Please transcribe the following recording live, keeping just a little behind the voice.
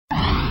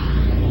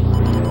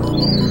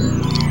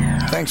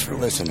Thanks for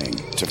listening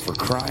to For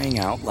Crying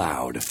Out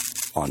Loud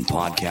on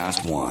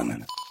Podcast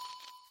One.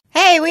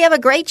 Hey, we have a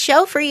great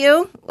show for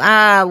you.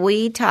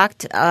 We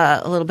talked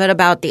a little bit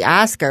about the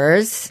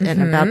Oscars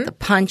and about the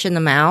punch in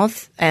the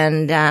mouth.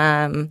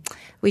 And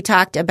we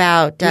talked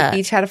about... we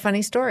each had a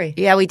funny story.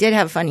 Yeah, we did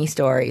have funny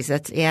stories.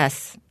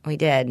 Yes, we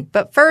did.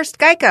 But first,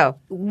 Geico.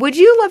 Would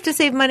you love to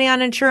save money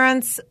on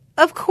insurance?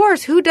 Of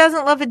course. Who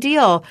doesn't love a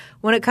deal?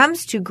 When it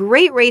comes to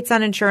great rates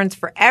on insurance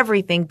for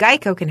everything,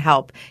 Geico can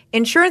help.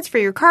 Insurance for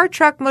your car,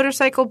 truck,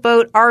 motorcycle,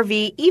 boat,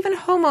 RV, even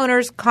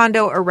homeowners,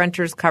 condo, or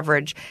renters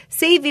coverage.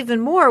 Save even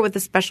more with a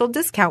special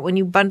discount when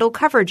you bundle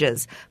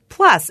coverages.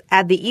 Plus,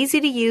 add the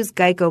easy-to-use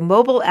Geico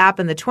mobile app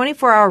and the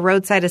 24-hour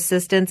roadside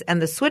assistance,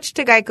 and the switch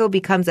to Geico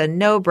becomes a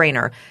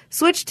no-brainer.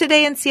 Switch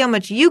today and see how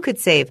much you could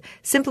save.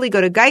 Simply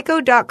go to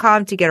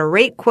geico.com to get a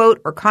rate quote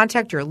or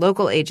contact your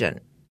local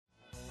agent.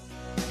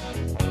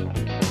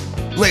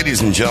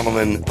 Ladies and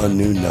gentlemen, a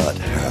new nut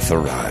hath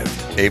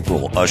arrived.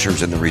 April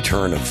ushers in the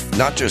return of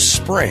not just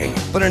spring,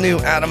 but a new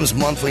Adams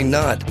Monthly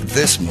nut.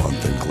 This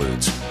month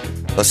includes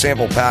a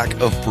sample pack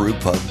of Brew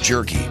Pub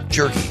Jerky.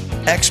 Jerky,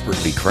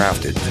 expertly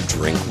crafted to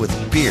drink with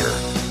beer.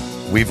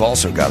 We've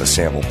also got a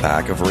sample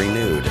pack of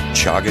Renewed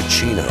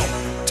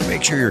Chagachino to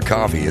make sure your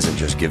coffee isn't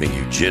just giving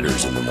you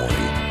jitters in the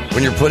morning.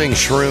 When you're putting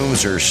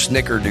shrooms or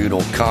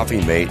snickerdoodle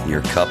coffee mate in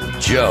your cup of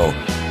joe,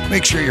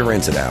 make sure you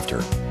rinse it after.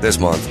 This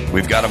month,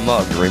 we've got a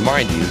mug to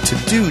remind you to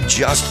do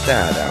just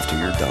that after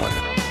you're done.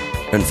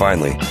 And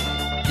finally,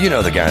 you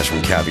know the guys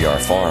from Caviar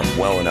Farm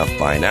well enough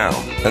by now.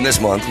 And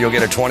this month, you'll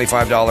get a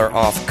 $25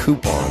 off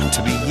coupon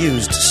to be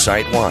used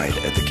site-wide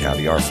at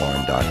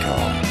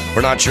thecaviarfarm.com.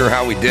 We're not sure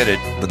how we did it,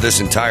 but this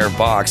entire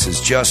box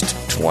is just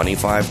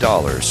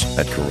 $25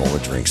 at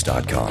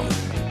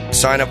CorollaDrinks.com.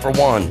 Sign up for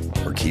one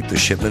or keep the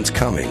shipments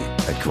coming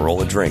at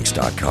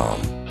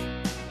CorollaDrinks.com.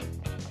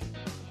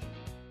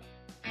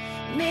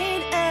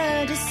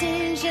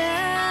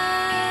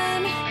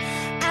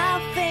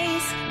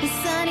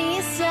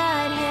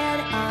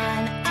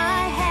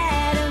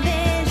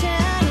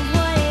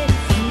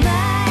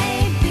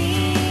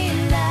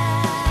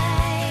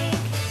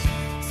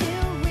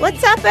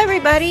 What's up,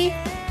 everybody?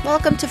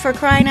 Welcome to For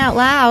Crying Out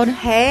Loud.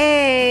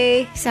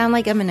 Hey. Sound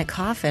like I'm in a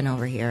coffin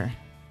over here.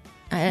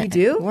 You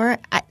do?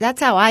 That's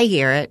how I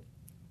hear it.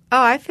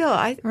 Oh,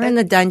 We're in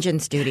the dungeon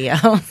studio.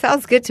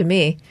 Sounds good to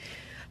me.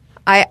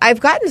 I've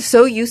gotten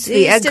so used to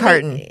the egg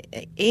carton.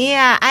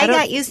 I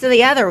got used to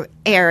the other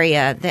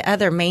area, the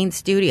other main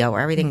studio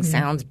where everything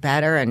sounds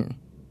better and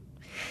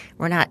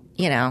we're not,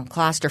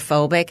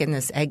 claustrophobic in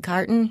this egg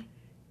carton.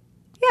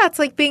 Yeah, it's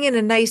like being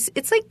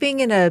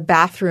in a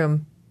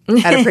bathroom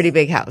at a pretty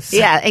big house.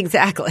 Yeah,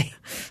 exactly.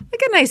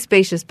 Like a nice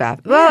spacious bath.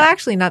 Well,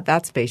 actually not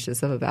that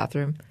spacious of a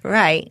bathroom.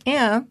 Right.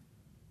 Yeah.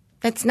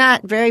 It's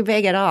not very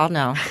big at all,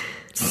 no.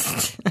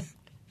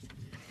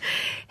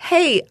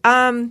 Hey,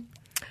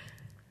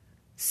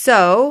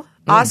 so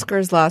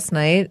Oscars last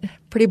night,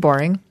 pretty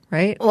boring,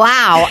 right?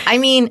 Wow. I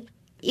mean,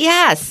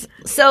 yes.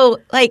 So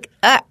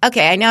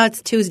okay, I know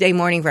it's Tuesday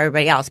morning for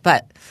everybody else,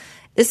 but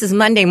this is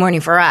Monday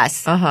morning for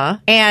us. Uh-huh.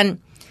 And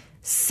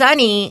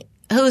Sonny,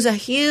 who's a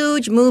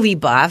huge movie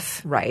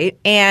buff. Right.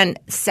 And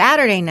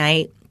Saturday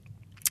night,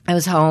 I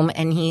was home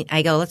and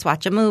I go, let's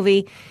watch a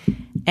movie.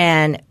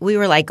 And we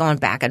were going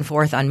back and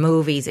forth on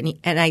movies.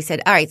 And I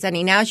said, all right,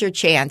 Sonny, now's your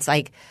chance.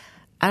 I'm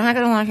not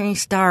going to watch any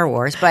Star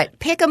Wars, but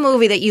pick a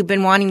movie that you've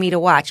been wanting me to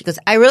watch because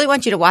I really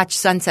want you to watch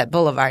Sunset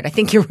Boulevard. I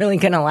think you're really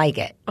going to like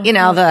it.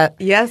 Uh-huh.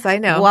 Yes, I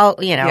know. Well,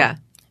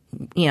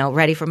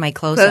 ready for my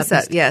close-up.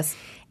 Close-up, yes.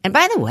 And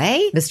by the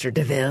way, Mr.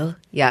 DeVille.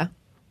 Yeah.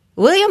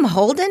 William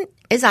Holden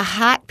is a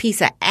hot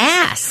piece of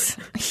ass.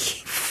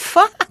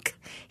 Fuck.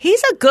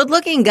 He's a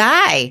good-looking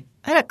guy.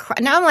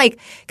 Now I'm like,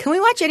 can we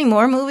watch any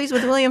more movies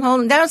with William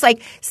Holden? Then I was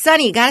like,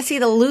 Sonny, you got to see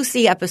the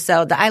Lucy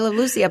episode, the I Love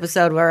Lucy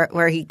episode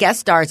where he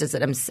guest stars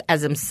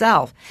as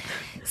himself.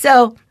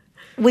 So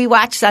we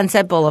watched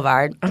Sunset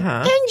Boulevard. Uh-huh.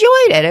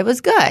 I enjoyed it. It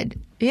was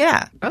good.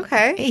 Yeah.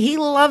 Okay. He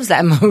loves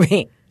that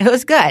movie. It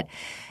was good.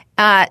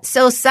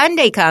 So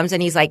Sunday comes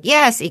and he's like,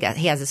 yes, he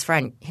has his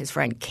friend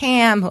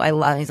Cam, who I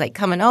love. He's like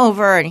coming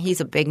over and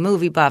he's a big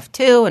movie buff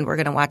too. And we're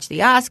going to watch the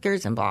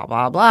Oscars and blah,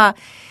 blah, blah.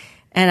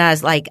 And I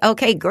was like,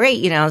 okay,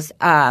 great.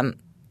 I'm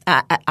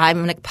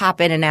going to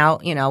pop in and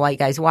out, while you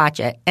guys watch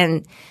it.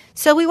 And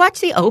so we watched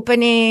the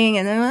opening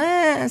and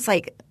then it's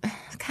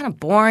kind of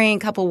boring, a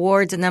couple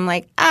words. And then I'm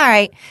like, all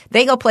right,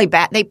 they go play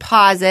they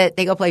pause it.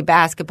 They go play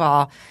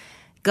basketball,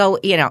 go,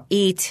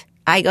 eat.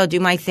 I go do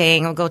my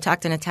thing. I'll go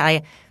talk to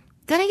Natalia.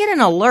 Then I get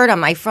an alert on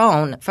my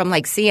phone from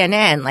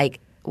CNN,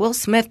 Will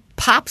Smith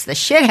pops the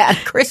shit out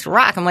of Chris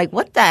Rock. I'm like,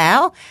 what the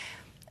hell?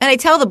 And I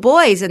tell the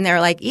boys, and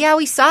they're like, yeah,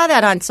 we saw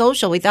that on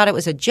social. We thought it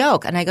was a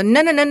joke. And I go,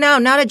 no,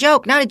 not a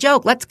joke, not a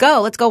joke. Let's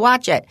go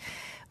watch it.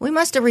 We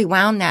must have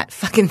rewound that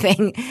fucking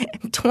thing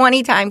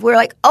 20 times. We were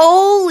like,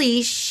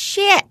 holy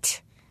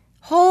shit.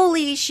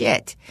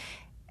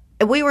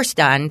 We were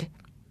stunned.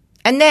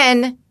 And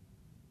then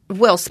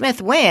Will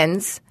Smith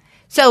wins.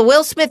 So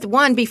Will Smith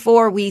won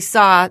before we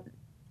saw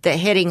the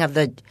hitting of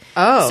the.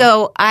 Oh.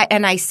 So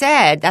I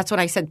said, that's what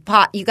I said.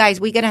 You guys,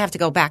 we're gonna have to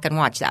go back and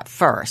watch that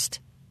first,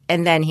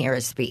 and then hear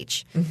his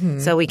speech,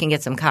 so we can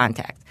get some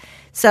context.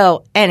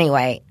 So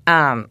anyway,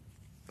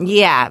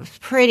 yeah,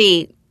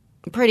 pretty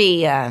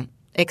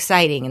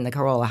exciting in the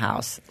Corolla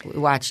house. We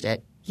watched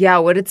it. Yeah,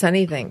 what did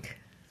Sonny think?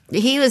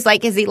 He was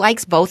like, he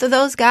likes both of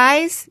those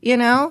guys, you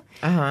know?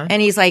 Uh-huh.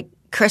 And he's like,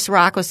 Chris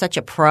Rock was such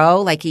a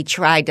pro. Like, he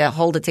tried to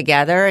hold it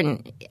together.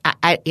 And,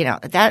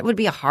 that would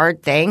be a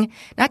hard thing.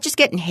 Not just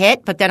getting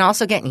hit, but then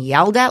also getting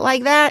yelled at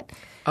like that.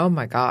 Oh,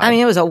 my God. I mean,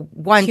 it was a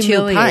 1-2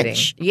 Humiliating.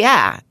 punch.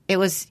 Yeah. It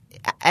was,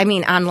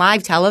 on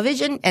live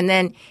television. And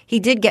then he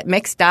did get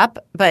mixed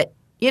up. But,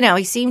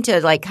 he seemed to,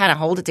 like, kind of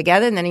hold it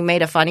together. And then he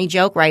made a funny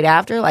joke right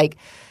after. Like,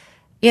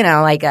 this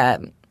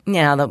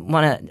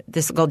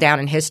will go down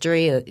in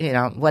history,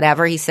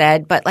 whatever he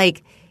said. But,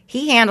 like,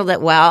 he handled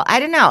it well. I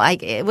don't know.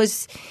 Like, it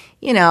was,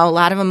 a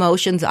lot of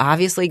emotions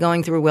obviously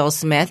going through Will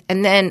Smith.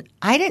 And then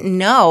I didn't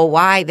know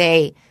why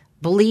they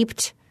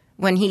bleeped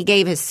when he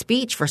gave his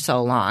speech for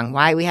so long,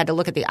 why we had to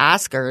look at the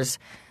Oscars,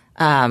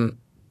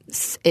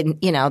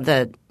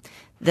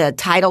 the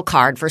title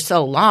card for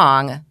so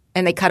long.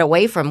 And they cut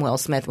away from Will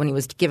Smith when he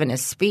was giving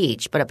his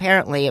speech. But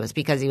apparently it was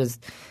because he was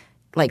 –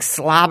 like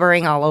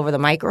slobbering all over the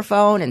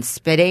microphone and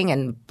spitting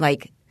and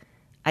like,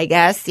 I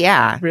guess,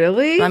 yeah.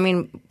 Really? I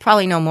mean,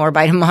 probably no more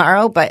by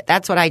tomorrow, but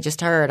that's what I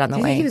just heard on the Do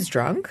you way. think he was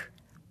drunk?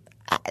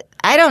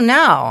 I don't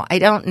know. I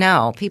don't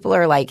know. People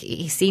are like,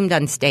 he seemed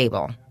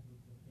unstable.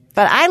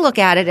 But I look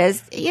at it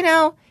as,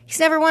 he's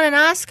never won an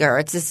Oscar.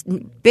 It's this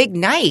big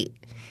night.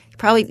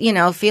 Probably,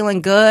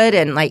 feeling good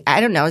and like,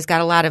 I don't know, he's got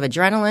a lot of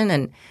adrenaline.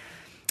 And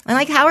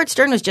like Howard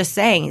Stern was just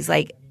saying, he's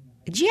like,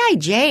 G.I.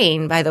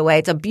 Jane, by the way,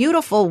 it's a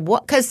beautiful –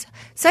 because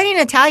Sonny and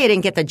Natalia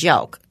didn't get the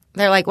joke.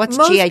 They're like, what's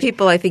G.I. Jane? Most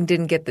people, I think,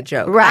 didn't get the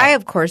joke. Right. I,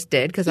 of course,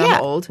 did because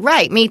I'm old.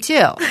 Right, me too.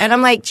 And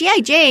I'm like, G.I.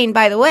 Jane,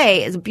 by the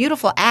way, is a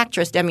beautiful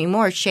actress. Demi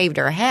Moore shaved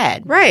her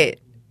head. Right.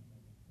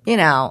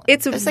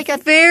 It's like a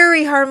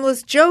very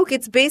harmless joke.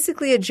 It's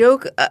basically a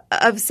joke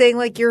of saying,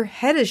 like, your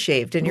head is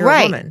shaved and you're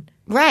a woman.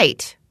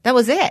 Right. That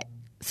was it.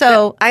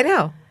 So I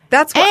know.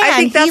 That's why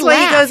I think that's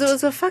why he goes, it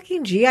was a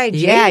fucking G.I.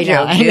 Jane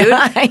joke, dude.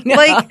 I know.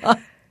 Like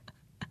 –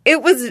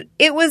 It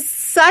was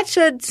such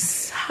a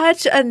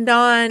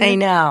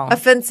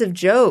non-offensive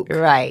joke.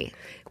 Right.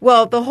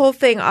 Well, the whole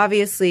thing,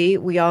 obviously,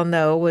 we all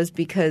know was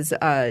because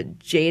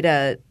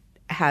Jada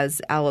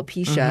has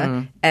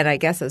alopecia and I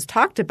guess has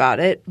talked about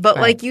it. But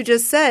like you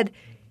just said,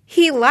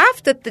 he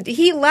laughed at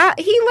he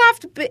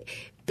laughed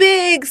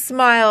big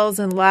smiles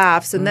and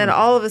laughs. And then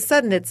all of a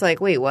sudden it's like,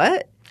 wait,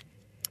 what?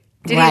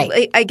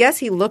 I guess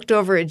he looked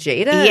over at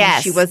Jada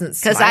and she wasn't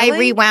smiling? Because I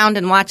rewound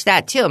and watched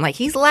that too. I'm like,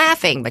 he's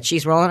laughing, but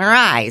she's rolling her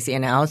eyes,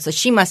 So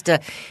he must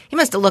have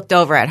looked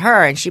over at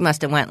her and she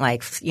must have went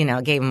like,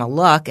 gave him a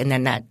look and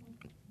then that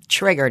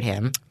triggered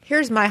him.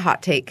 Here's my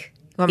hot take.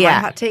 You want my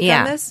hot take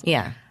on this?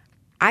 Yeah.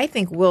 I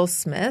think Will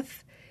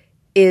Smith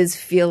is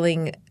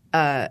feeling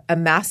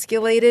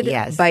emasculated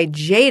by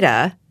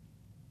Jada.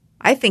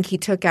 I think he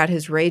took out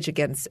his rage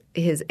against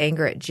his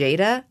anger at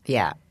Jada.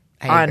 Yeah,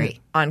 I agree.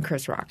 On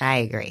Chris Rock. I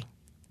agree.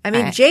 I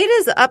mean,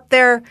 Jada's up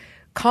there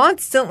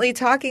constantly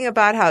talking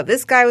about how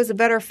this guy was a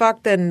better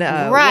fuck than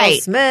Will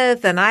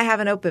Smith, and I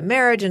have an open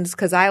marriage, and it's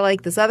because I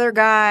like this other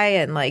guy,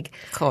 and like,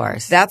 of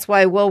course, that's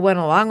why Will went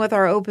along with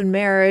our open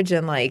marriage,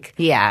 and like,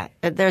 yeah,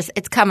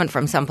 it's coming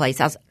from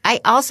someplace else. I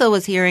also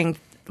was hearing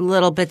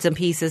little bits and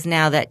pieces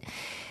now that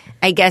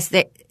I guess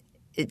that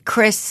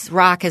Chris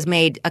Rock has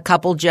made a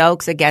couple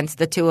jokes against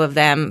the two of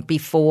them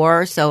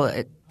before, so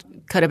it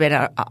could have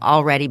been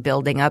already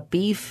building up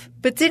beef.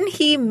 But didn't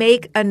he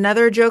make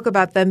another joke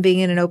about them being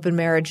in an open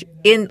marriage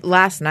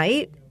last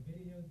night?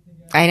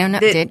 I don't know.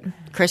 Did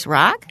Chris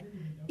Rock?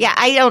 Yeah,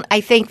 I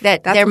think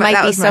that there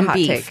might be some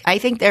beef. Take. I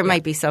think there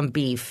might be some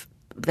beef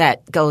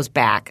that goes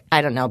back,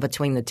 I don't know,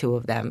 between the two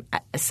of them.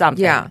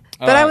 Something. Yeah.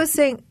 But I was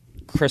saying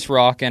Chris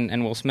Rock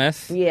and Will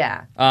Smith.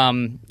 Yeah.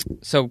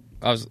 So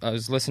I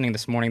was listening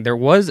this morning. There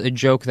was a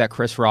joke that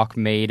Chris Rock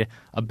made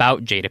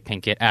about Jada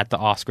Pinkett at the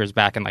Oscars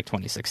back in like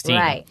 2016.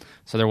 Right.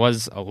 So there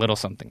was a little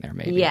something there,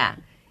 maybe. Yeah.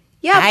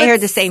 Yeah, I heard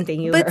the same thing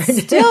you heard. But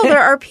still, there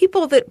are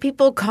people that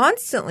people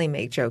constantly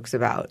make jokes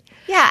about.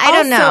 Yeah, I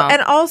don't know.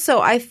 And also,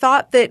 I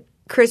thought that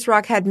Chris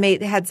Rock had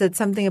said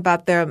something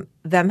about them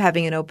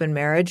having an open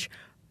marriage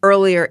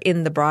earlier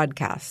in the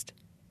broadcast.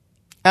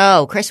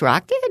 Oh, Chris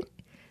Rock did?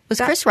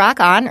 Was Chris Rock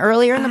on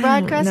earlier in the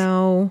broadcast?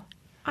 No,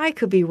 I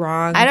could be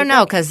wrong. I don't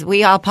know because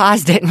we all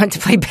paused it and went to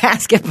play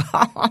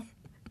basketball.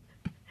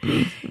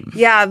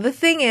 Yeah, the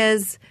thing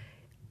is,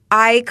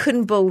 I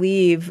couldn't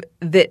believe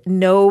that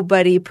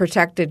nobody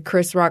protected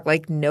Chris Rock.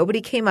 Like, nobody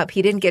came up.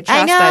 He didn't get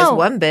chastised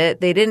one bit.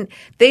 They didn't.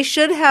 They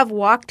should have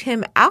walked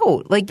him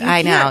out. Like,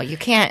 I know. You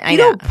can't. You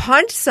don't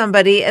punch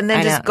somebody and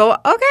then just go,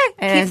 okay,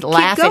 and keep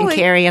laughing, going.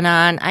 carrying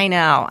on. I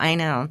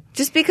know.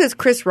 Just because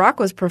Chris Rock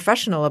was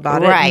professional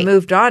about it and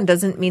moved on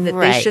doesn't mean that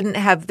they shouldn't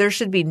have – there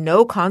should be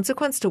no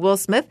consequence to Will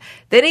Smith.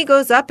 Then he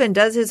goes up and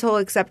does his whole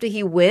accept it.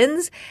 He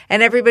wins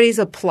and everybody's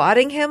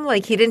applauding him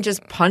like he didn't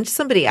just punch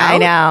somebody out. I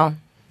know.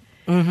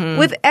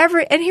 With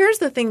and here's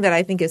the thing that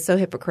I think is so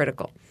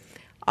hypocritical.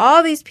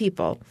 All these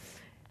people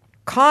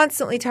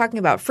constantly talking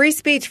about free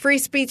speech, free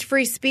speech,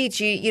 free speech.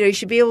 You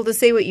should be able to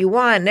say what you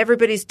want. And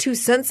everybody's too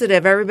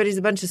sensitive. Everybody's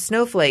a bunch of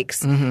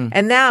snowflakes.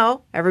 And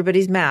now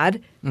everybody's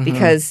mad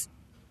because,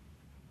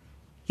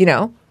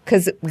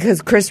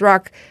 because Chris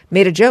Rock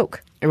made a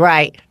joke.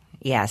 Right.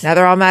 Yes. Now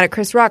they're all mad at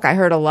Chris Rock. I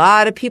heard a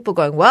lot of people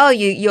going, well,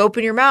 you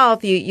open your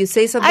mouth, you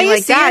say something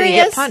like that, you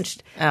get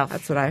punched. Oh.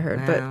 That's what I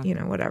heard. But,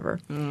 whatever.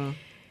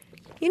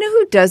 You know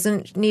who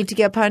doesn't need to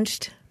get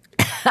punched?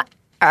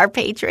 Our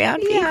Patreon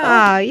people.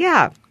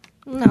 Yeah.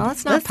 No,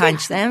 let's not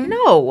punch them.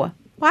 No.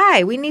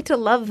 Why? We need to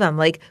love them.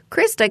 Like,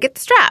 Krista, get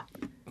the strap.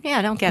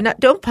 Yeah, don't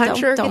punch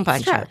her. Don't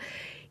punch her.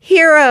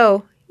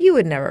 Hero, you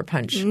would never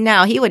punch.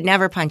 No, he would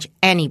never punch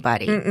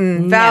anybody.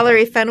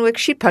 Valerie Fenwick,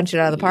 she'd punch it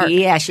out of the park.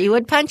 Yeah, she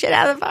would punch it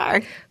out of the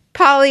park.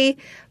 Polly,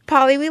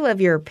 we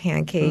love your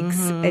pancakes,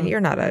 and you're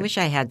not I wish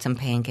I had some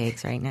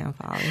pancakes right now,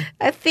 Polly.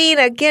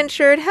 Athena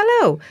Ginchard,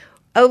 hello.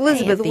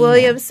 Elizabeth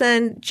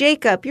Williamson,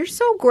 Jacob, you're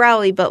so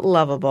growly but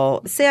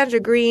lovable. Sandra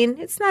Green,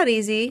 it's not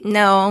easy.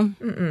 No.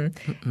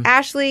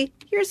 Ashley,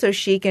 you're so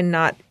chic and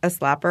not a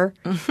slapper.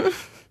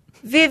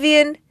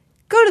 Vivian,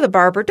 go to the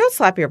barber. Don't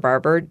slap your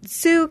barber.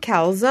 Sue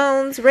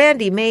Calzones,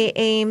 Randy May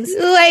Ames.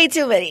 Way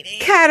too many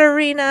names.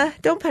 Katarina,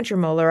 don't punch your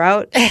molar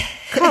out.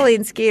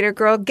 Colleen Skater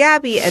Girl,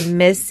 Gabby and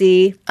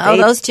Missy.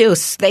 Those two,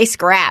 they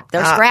scrap.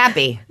 They're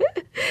scrappy.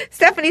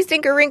 Stephanie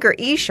Stinker Rinker,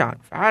 Ishan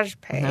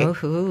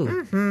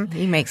Vajpayee.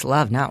 He makes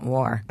love, not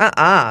war.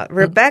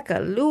 Rebecca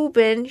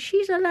Lubin,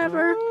 she's a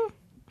lover.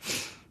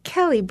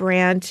 Kelly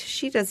Brandt,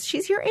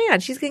 she's your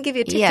aunt. She's going to give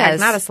you a tic-tac,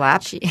 not a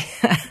slap.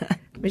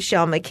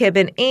 Michelle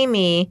McKibben,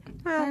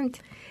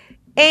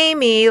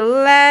 Amy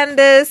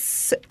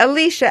Landis,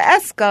 Alicia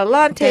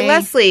Escalante,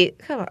 Leslie.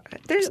 Come on,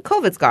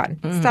 COVID's gone.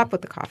 Stop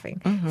with the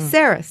coughing.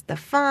 Sarah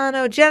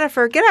Stefano,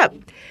 Jennifer, get up.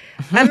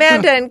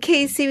 Amanda and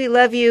Casey, we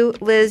love you.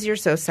 Liz, you're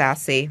so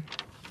sassy.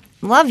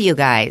 Love you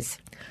guys.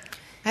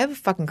 I have a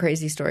fucking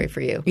crazy story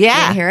for you. Yeah.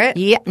 You want to hear it?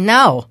 Yeah.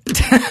 No.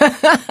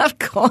 Of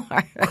course.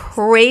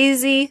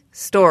 Crazy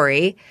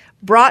story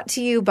brought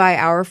to you by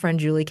our friend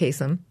Julie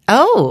Kasem.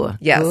 Oh.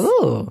 Yes.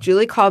 Ooh.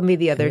 Julie called me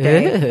the other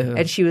day,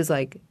 and she was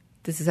like,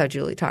 this is how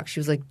Julie talks. She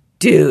was like,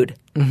 dude,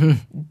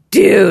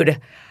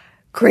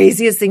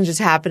 craziest thing just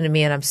happened to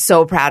me, and I'm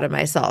so proud of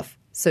myself.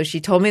 So she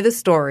told me the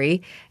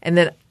story, and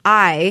then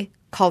I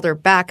called her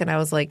back, and I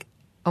was like,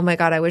 oh my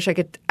God, I wish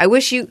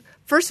you.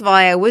 First of all,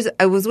 I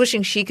was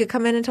wishing she could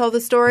come in and tell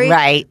the story.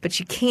 Right. But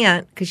she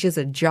can't because she has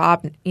a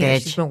job.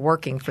 She's been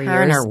working for years.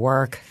 And her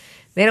work.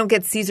 They don't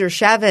get Cesar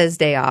Chavez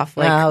day off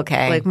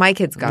like my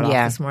kids got off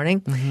this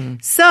morning.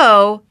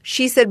 So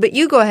she said, but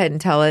you go ahead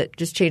and tell it.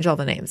 Just change all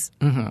the names.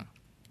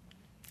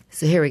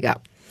 So here we go.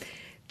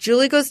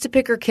 Julie goes to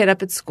pick her kid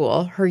up at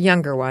school, her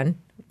younger one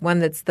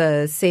that's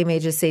the same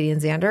age as Sadie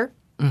and Xander,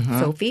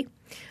 Sophie.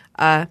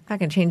 I'm not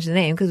going to change the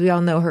name because we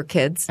all know her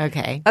kids.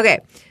 Okay.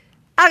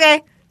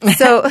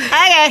 So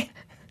Okay.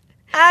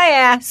 Oh,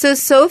 yeah. So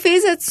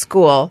Sophie's at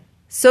school.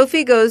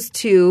 Sophie goes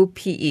to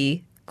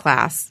PE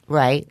class.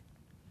 Right.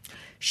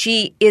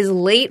 She is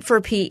late for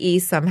PE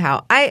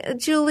somehow.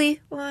 Julie,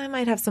 I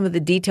might have some of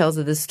the details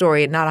of this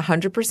story, not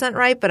 100%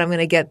 right, but I'm going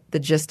to get the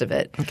gist of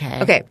it.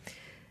 Okay.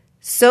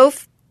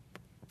 Soph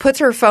puts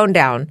her phone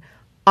down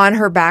on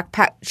her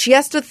backpack. She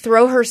has to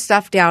throw her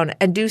stuff down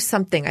and do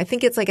something. I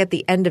think it's like at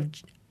the end of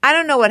 – I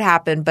don't know what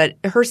happened, but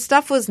her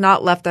stuff was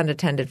not left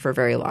unattended for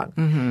very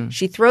long.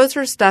 She throws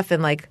her stuff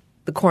in like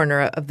the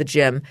corner of the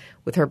gym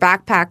with her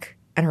backpack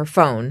and her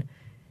phone,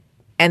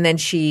 and then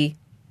she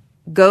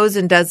goes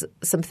and does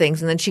some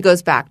things, and then she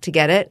goes back to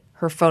get it.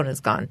 Her phone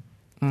is gone.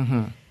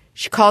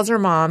 She calls her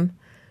mom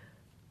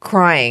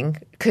crying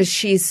because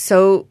she's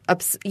so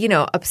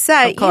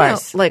upset. Of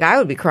course. Like I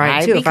would be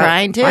crying too. I'd be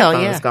crying too. My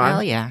phone was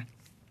gone.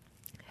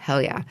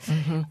 Hell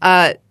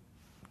yeah.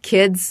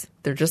 Kids,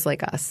 they're just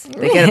like us.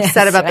 They get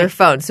upset about their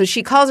phone. So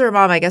she calls her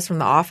mom, I guess, from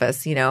the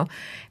office,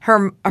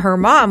 Her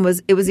mom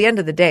it was the end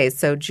of the day.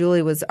 So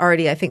Julie was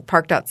already, I think,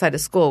 parked outside of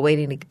school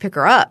waiting to pick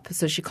her up.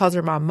 So she calls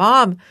her mom,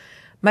 Mom,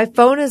 my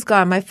phone is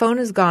gone. My phone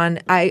is gone.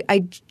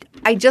 I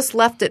just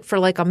left it for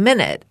like a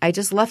minute. I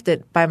just left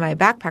it by my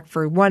backpack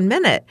for 1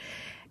 minute.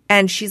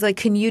 And she's like,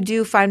 can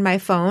you find my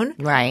phone?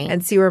 Right.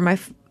 And see where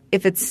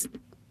if it's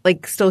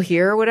like still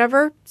here or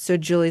whatever. So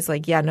Julie's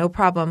like, yeah, no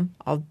problem.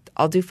 I'll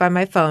find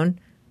my phone.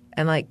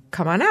 And like,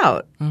 come on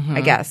out,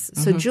 I guess.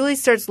 So Julie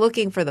starts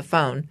looking for the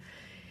phone.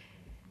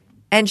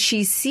 And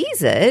she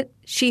sees it.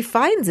 She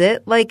finds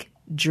it like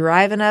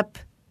driving up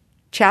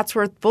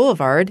Chatsworth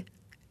Boulevard,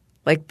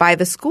 like by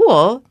the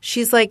school.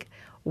 She's like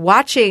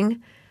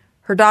watching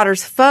her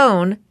daughter's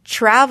phone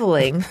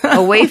traveling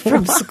away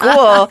from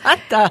school. What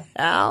the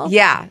hell?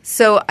 Yeah.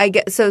 So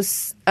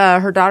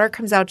her daughter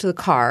comes out to the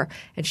car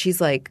and she's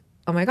like,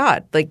 oh my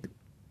God, like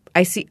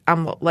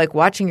I'm like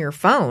watching your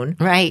phone.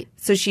 Right.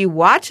 So she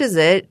watches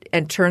it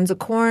and turns a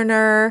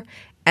corner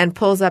and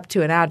pulls up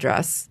to an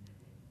address.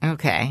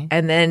 Okay.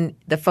 And then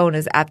the phone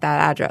is at that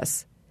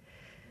address.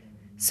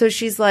 So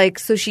she's like,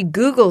 so she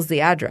Googles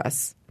the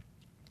address.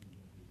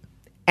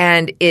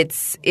 and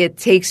it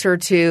takes her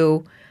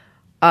to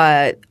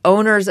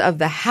owners of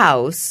the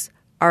house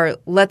are,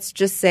 let's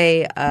just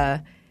say,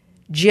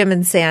 Jim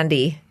and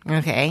Sandy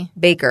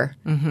Baker.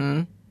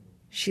 Mm-hmm.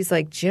 She's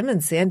like, Jim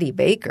and Sandy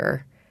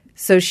Baker.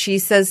 So she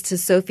says to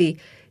Sophie,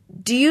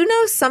 do you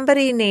know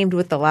somebody named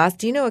with the last –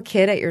 do you know a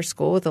kid at your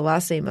school with the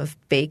last name of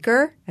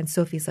Baker? And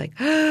Sophie's like,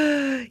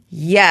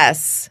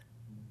 yes,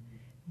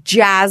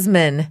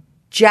 Jasmine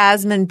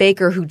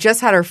Baker, who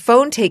just had her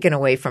phone taken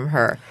away from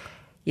her.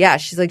 Yeah,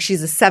 she's like,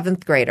 she's a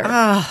 7th grader.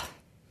 Oh.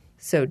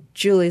 So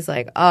Julie's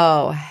like,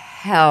 oh,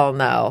 hell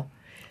no.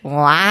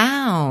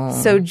 Wow.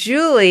 So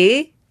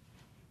Julie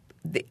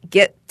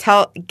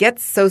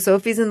so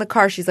Sophie's in the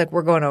car. She's like,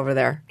 we're going over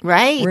there.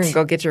 Right. We're going to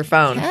go get your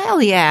phone.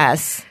 Hell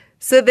yes.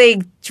 So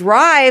they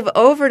drive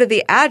over to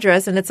the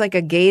address, and it's like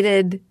a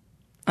gated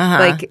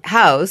like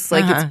house.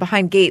 Like it's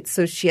behind gates.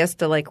 So she has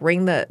to like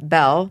ring the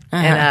bell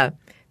and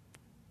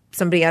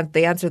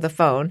they answer the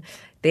phone.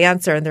 They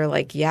answer and they're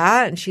like,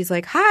 yeah. And she's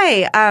like,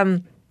 hi,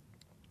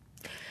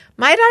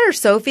 my daughter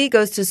Sophie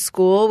goes to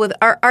school with,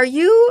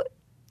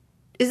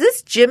 is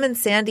this Jim and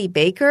Sandy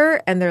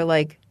Baker? And they're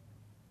like,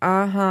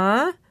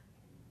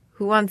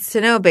 who wants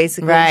to know,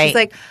 basically? Right. And she's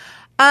like,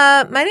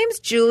 my name's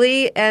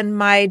Julie and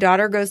my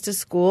daughter goes to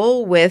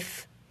school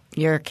with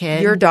your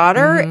kid, your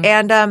daughter.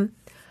 And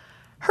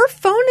her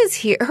phone is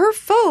here. Her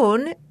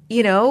phone,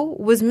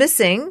 was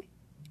missing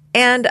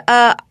and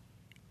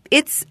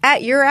it's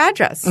at your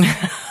address.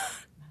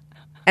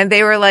 And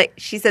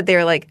she said they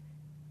were like,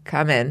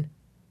 come in.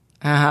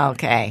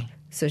 Okay.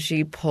 So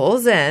she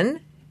pulls in.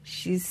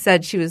 She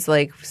said she was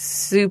like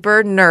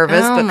super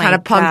nervous, but kind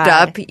of pumped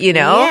up,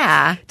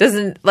 Yeah.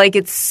 Doesn't like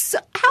it's so,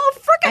 how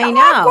freaking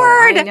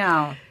awkward. I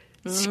know.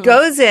 She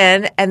goes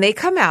in and they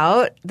come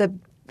out. The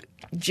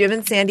Jim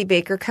and Sandy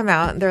Baker come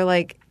out and they're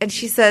like, and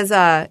she says,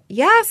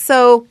 yeah,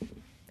 so,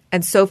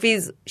 and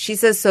she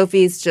says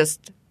Sophie's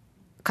just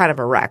kind of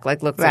a wreck,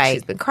 like looks like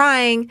she's been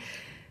crying.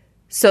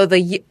 So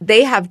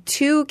they have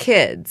 2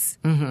 kids,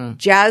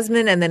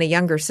 Jasmine and then a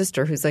younger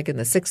sister who's like in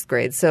the 6th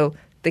grade. So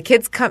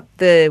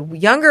the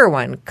younger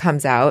one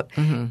comes out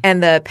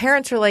and the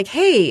parents are like,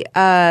 hey,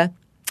 I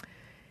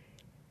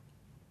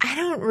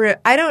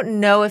don't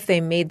know if they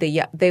made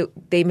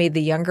they made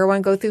the younger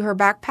one go through her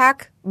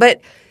backpack,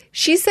 but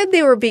she said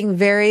they were being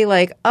very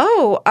like, I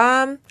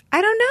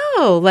don't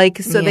know. Like,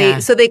 so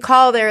they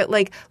call their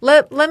like,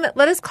 let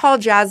us call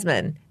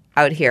Jasmine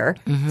out here.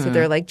 So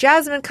they're like,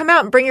 Jasmine, come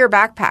out and bring your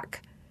backpack.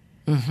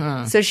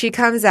 So she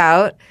comes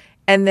out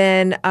and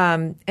then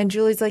and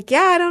Julie's like,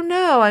 yeah, I don't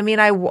know. I mean,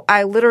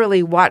 I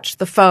literally watched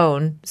the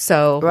phone.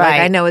 So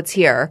like, I know it's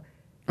here.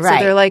 Right.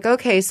 So they're like,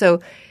 okay. So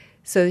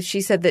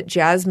she said that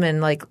Jasmine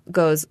like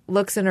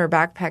looks in her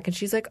backpack and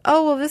she's like,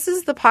 oh, well, this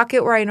is the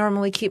pocket where I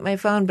normally keep my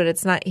phone, but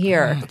it's not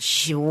here.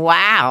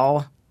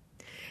 Wow.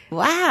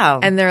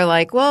 And they're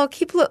like, well,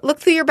 look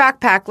through your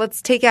backpack.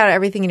 Let's take out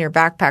everything in your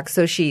backpack.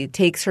 So she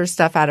takes her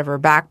stuff out of her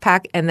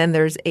backpack and then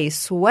there's a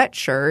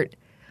sweatshirt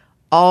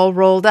all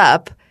rolled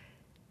up.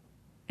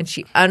 And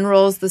she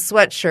unrolls the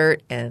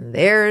sweatshirt and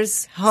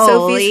there's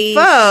Sophie's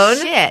phone.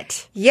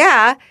 Shit.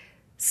 Yeah.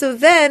 So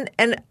then,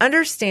 and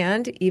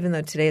understand, even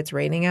though today it's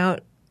raining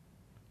out,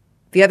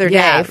 the other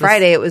day,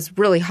 Friday, it was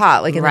really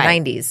hot, like in the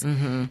 90s.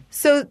 Mm-hmm.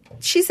 So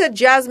she said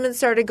Jasmine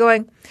started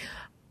going,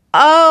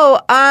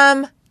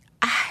 I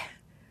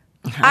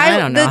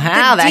don't know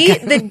how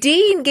the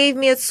dean gave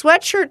me a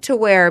sweatshirt to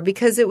wear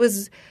because it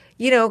was,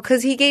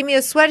 because he gave me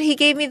this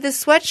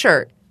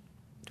sweatshirt.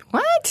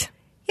 What?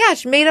 Yeah,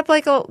 she made up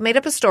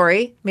a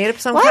story, made up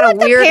some kind of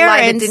weird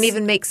lie that didn't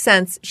even make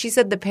sense. She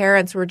said the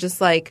parents were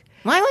just like,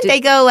 why wouldn't they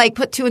go like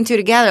put 2 and 2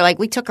 together? Like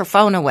we took her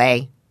phone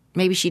away.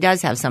 Maybe she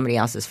does have somebody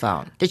else's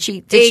phone. Did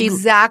she?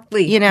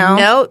 Exactly.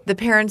 No, the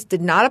parents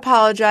did not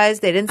apologize.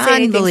 They didn't say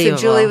anything. So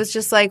Julie was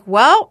just like,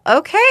 well,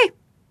 okay.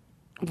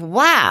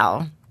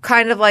 Wow.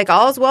 Kind of like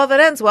all's well that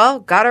ends well.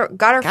 Got her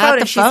phone,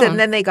 and she said, and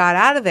then they got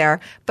out of there.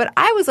 But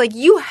I was like,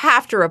 you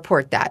have to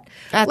report that.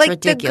 That's like,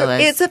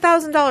 ridiculous. It's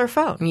 $1,000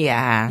 phone.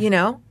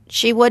 Yeah.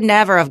 She would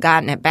never have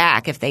gotten it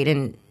back if they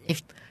didn't.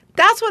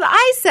 That's what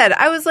I said.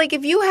 I was like,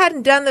 if you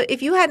hadn't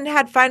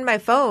had Find My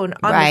Phone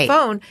on the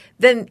phone,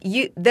 then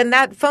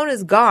that phone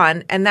is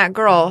gone, and that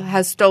girl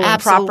has stolen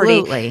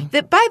property.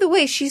 That, by the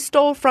way, she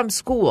stole from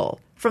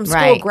school. From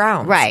school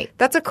grounds. Right.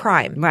 That's a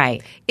crime.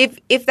 Right.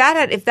 If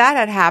that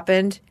had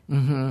happened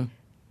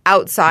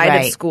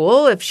outside of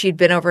school, if she'd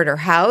been over at her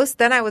house,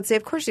 then I would say,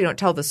 of course you don't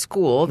tell the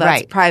school.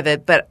 That's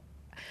private. But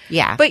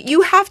but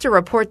you have to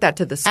report that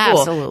to the school.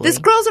 Absolutely. This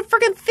girl's a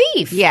freaking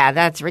thief. Yeah,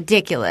 that's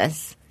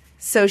ridiculous.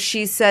 So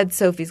she said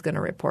Sophie's going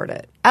to report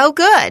it. Oh,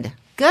 good.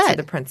 To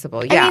the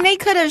principal. Yeah. I mean, they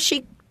could have.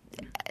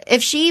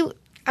 If she.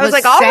 I was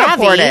like, I'll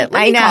savvy, report it.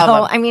 I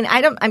know. I mean,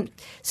 I'm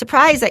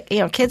surprised that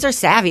kids are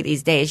savvy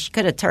these days. She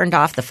could have turned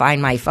off the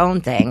Find My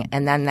Phone thing,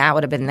 and then that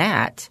would have been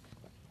that.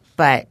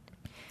 But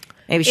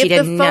maybe she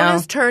didn't know. If the phone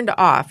is turned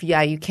off,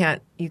 you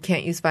can't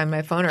use Find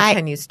My Phone, or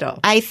can you still?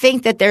 I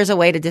think that there's a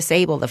way to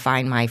disable the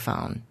Find My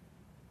Phone.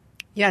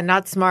 Yeah,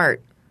 not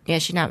smart. Yeah,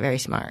 she's not very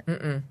smart.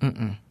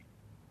 Mm-mm.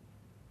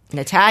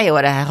 Natalia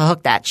would have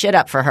hooked that shit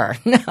up for her.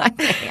 No,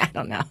 I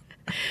don't know.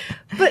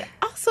 But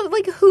also,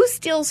 like, who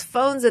steals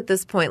phones at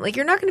this point? Like,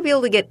 you're not going to be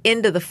able to get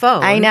into the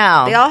phone. I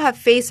know. They all have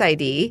Face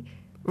ID.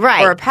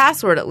 Right. Or a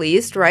password at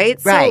least, right?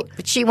 Right. So,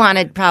 But she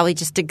wanted probably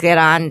just to get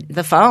on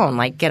the phone,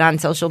 like get on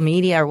social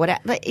media or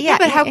whatever. But yeah.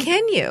 but how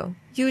can you?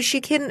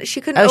 She couldn't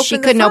she open the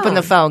couldn't phone. open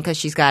the phone because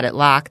she's got it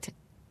locked.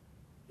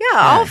 Yeah,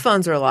 all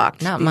phones are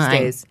locked Not these mine.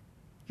 days.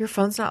 Your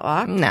phone's not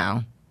locked?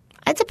 No.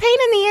 It's a pain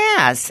in the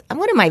ass.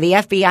 What am I, the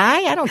FBI?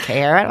 I don't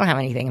care. I don't have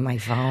anything in my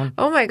phone.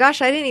 Oh my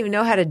gosh, I didn't even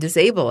know how to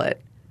disable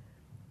it.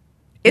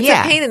 It's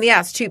Yeah. a pain in the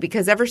ass too,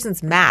 because ever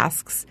since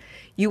masks,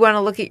 you want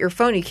to look at your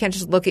phone. You can't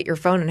just look at your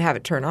phone and have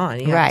it turn on.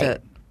 You have Right.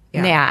 to.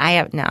 Yeah.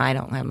 Yeah, I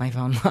don't have my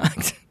phone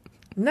locked.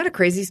 Isn't that a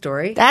crazy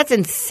story? That's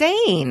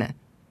insane.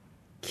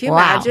 Can you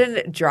Wow.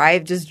 imagine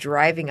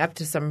driving up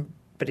to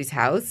somebody's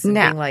house and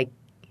No. being like,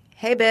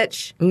 "Hey,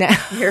 bitch, No.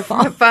 I'm here for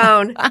my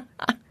phone.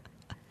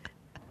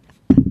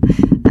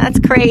 That's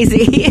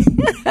crazy.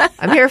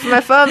 I'm here for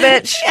my phone,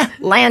 bitch."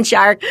 Land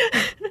shark.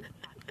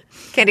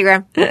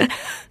 Candygram.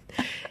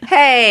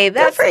 Hey,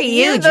 that's for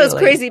you, those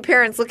Julie. crazy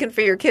parents looking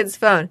for your kid's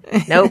phone.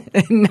 Nope.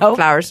 Nope.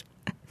 Flowers.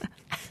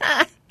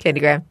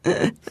 Candygram.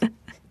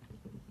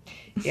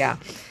 Yeah.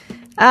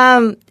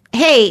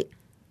 Hey,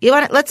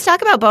 let's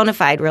talk about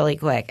Bonafide really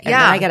quick. And Yeah.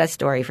 then I got a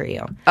story for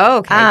you. Oh,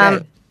 okay.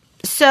 Good.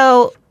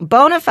 So,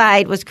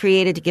 Bonafide was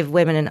created to give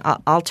women an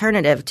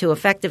alternative to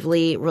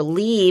effectively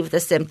relieve the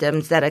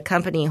symptoms that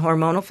accompany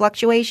hormonal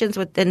fluctuations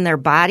within their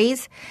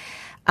bodies.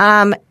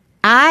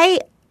 I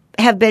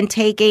have been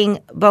taking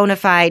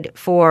Bonafide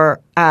for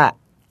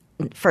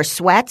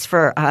sweats,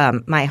 for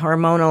my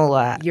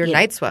hormonal Your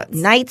night sweats.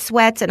 night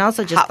sweats, and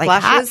also just Hot like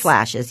flashes? hot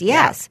flashes.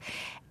 Yes.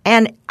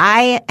 And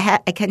I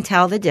can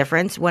tell the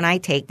difference when I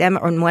take them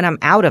or when I'm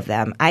out of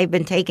them. I've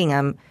been taking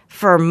them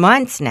for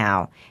months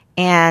now,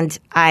 and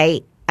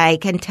I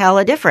can tell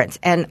a difference.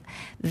 And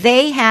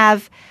they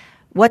have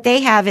what they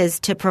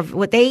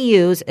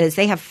use is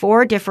they have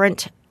four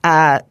different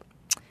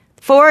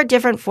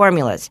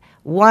formulas.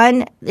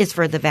 One is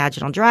for the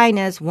vaginal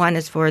dryness. One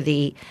is for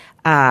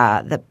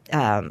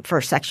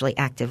for sexually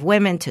active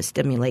women to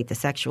stimulate the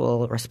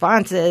sexual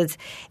responses.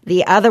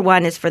 The other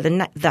one is for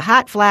the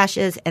hot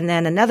flashes, and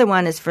then another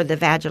one is for the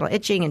vaginal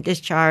itching and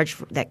discharge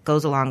that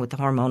goes along with the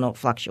hormonal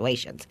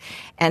fluctuations.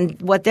 And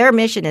what their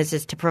mission is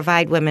to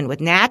provide women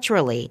with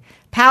naturally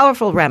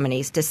powerful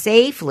remedies to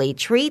safely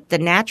treat the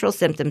natural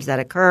symptoms that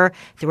occur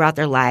throughout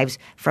their lives,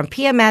 from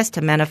PMS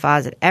to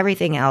menopause and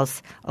everything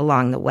else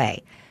along the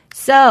way.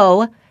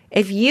 So,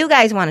 if you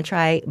guys want to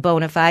try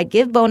Bonafide,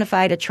 give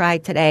Bonafide a try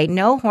today.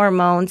 No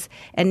hormones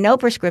and no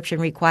prescription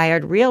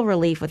required. Real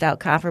relief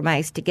without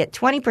compromise. To get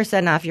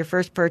 20% off your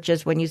first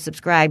purchase when you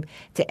subscribe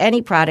to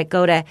any product,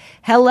 go to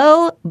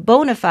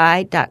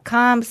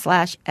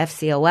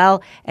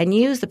hellobonafide.com/FCOL and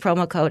use the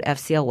promo code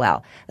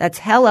FCOL. That's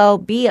hello,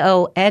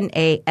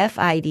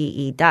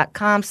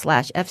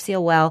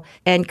 BONAFIDE.com/FCOL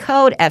and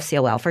code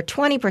FCOL for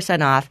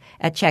 20% off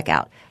at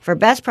checkout. For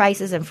best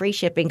prices and free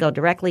shipping, go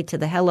directly to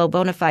the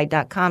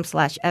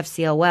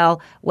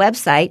hellobonafide.com/FCOL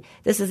website.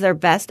 This is their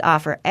best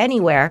offer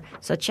anywhere,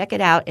 so check it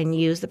out and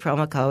use the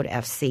promo code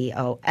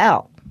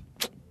FCOL.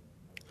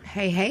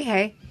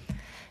 Hey.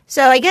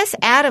 So I guess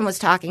Adam was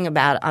talking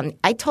about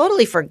I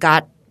totally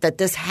forgot that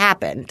this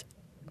happened.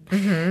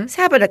 Mm-hmm. This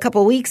happened a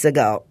couple weeks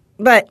ago,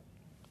 but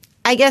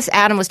I guess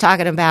Adam was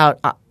talking about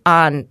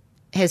on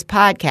his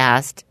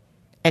podcast,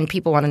 and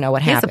people want to know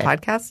what He has happened. a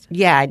podcast?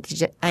 Yeah, I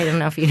don't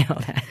know if you know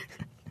that.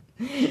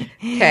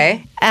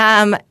 Okay.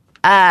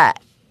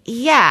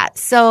 Yeah.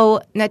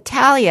 So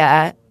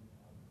Natalia,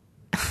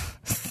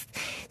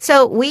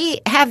 so we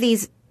have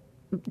these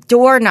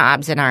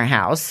doorknobs in our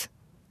house,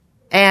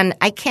 and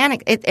I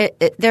can't.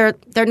 They're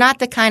not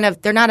the kind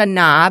of. They're not a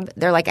knob.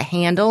 They're like a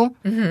handle.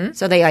 Mm-hmm.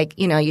 So they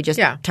you just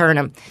turn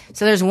them.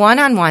 So there's one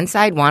on one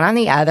side, one on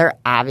the other,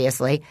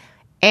 obviously,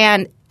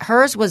 and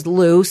hers was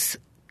loose,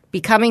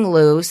 becoming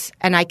loose,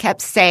 and I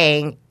kept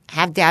saying,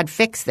 "Have Dad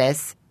fix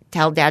this.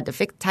 Tell Dad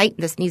to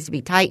tighten. This needs to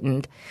be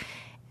tightened."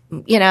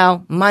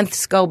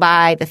 Months go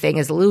by. The thing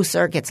is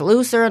looser, gets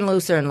looser and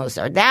looser and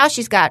looser. Now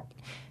she's got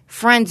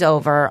friends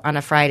over on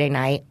a Friday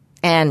night,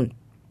 and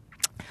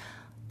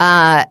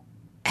at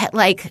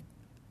like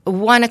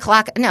 1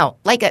 o'clock, no,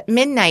 like at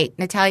midnight,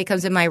 Natalia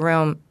comes in my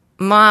room.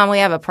 "Mom, we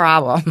have a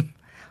problem."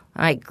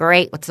 I'm like,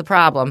 "Great, what's the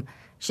problem?"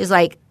 She's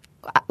like,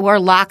 "We're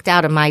locked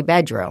out of my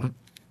bedroom."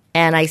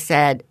 And I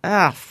said,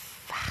 "Oh,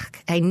 fuck.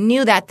 I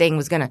knew that thing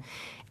was going to."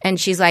 And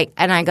she's like,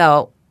 and I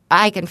go,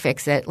 "I can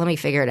fix it. Let me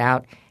figure it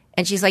out."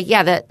 And she's like,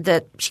 "Yeah,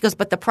 she goes,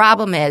 but the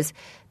problem is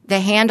the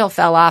handle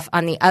fell off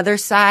on the other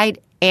side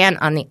and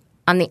on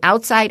the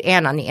outside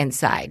and on the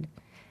inside."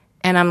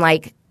 And I'm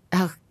like,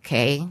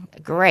 "Okay,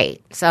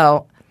 great."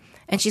 So,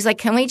 and she's like,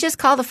 "Can we just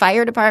call the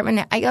fire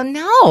department?" I go,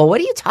 "No,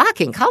 what are you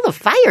talking? Call the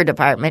fire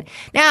department."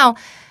 Now,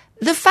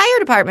 the fire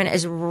department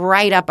is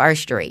right up our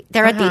street.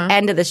 They're at the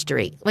end of the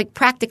street. Like,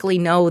 practically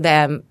know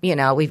them.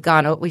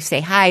 We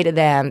say hi to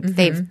them.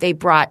 Mm-hmm. They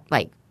brought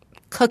like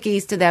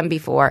cookies to them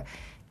before.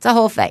 It's a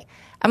whole thing.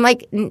 I'm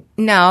like,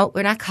 "No,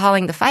 we're not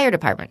calling the fire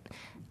department."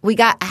 we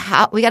got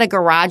a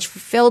garage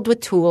filled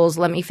with tools.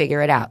 Let me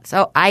figure it out.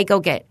 So I go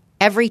get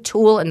every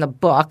tool in the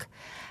book.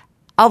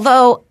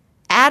 Although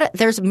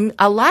there's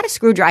a lot of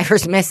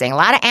screwdrivers missing, a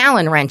lot of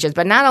Allen wrenches,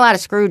 but not a lot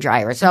of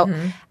screwdrivers. So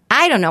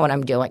I don't know what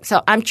I'm doing.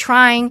 So I'm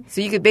trying.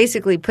 So you could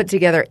basically put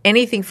together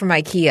anything from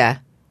IKEA,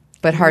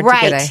 but hard to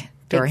get a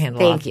door handle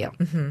Thank off.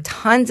 you.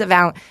 Tons of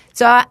Allen.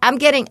 So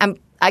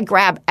I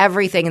grab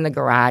everything in the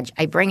garage.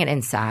 I bring it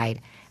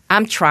inside.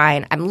 I'm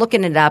trying. I'm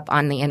looking it up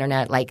on the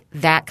internet, like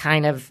that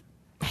kind of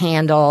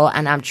handle,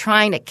 and I'm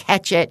trying to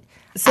catch it.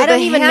 So I don't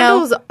the even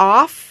handle's know.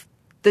 off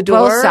the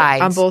door Both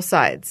sides. on both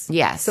sides.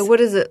 Yes. So what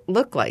does it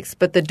look like?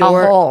 But the A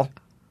door, hole.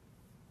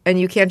 and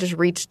you can't just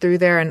reach through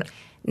there and.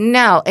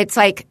 No, it's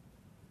like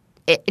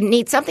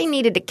something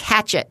needed to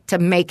catch it to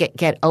make it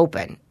get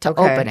open, to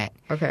open it.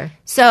 Okay.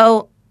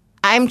 So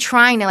I'm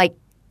trying to like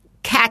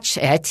catch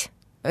it.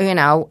 You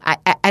know,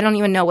 I don't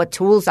even know what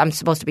tools I'm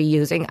supposed to be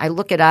using. I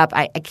look it up.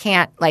 I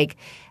can't like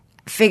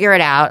figure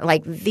it out.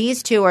 Like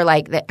these two are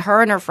like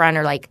her and her friend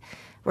are like,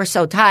 we're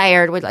so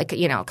tired. We're like,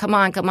 you know, come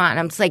on. And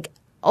I'm just like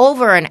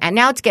over and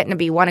now it's getting to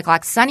be 1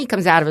 o'clock. Sonny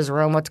comes out of his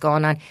room. What's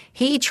going on?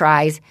 He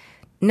tries.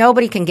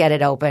 Nobody can get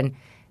it open.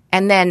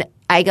 And then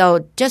I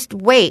go, just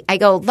wait. I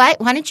go, why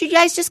don't you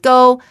guys just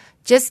go,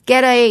 just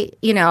get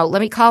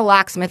let me call a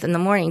locksmith in the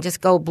morning. Just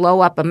go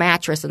blow up a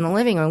mattress in the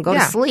living room, go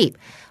to sleep.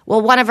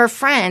 Well, one of her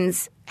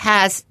friends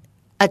has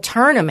a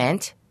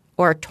tournament.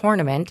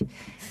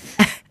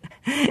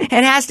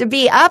 And has to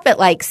be up at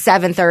like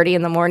 7:30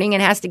 in the morning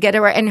and has to get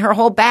her and her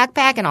whole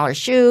backpack and all her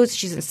shoes.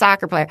 She's a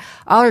soccer player.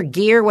 All her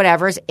gear,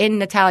 whatever, is in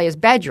Natalia's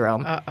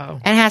bedroom.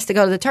 And has to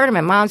go to the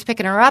tournament. Mom's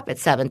picking her up at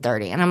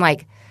 7:30. And I'm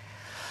like,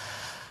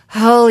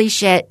 holy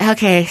shit.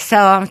 Okay, so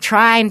I'm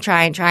trying.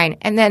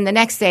 And then the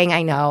next thing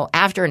I know,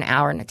 after an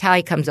hour,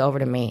 Natalia comes over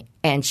to me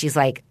and she's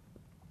like,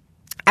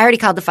 I already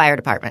called the fire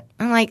department.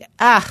 I'm like,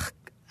 ugh,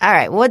 all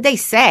right, what'd they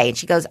say? And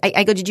she goes,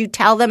 I go, did you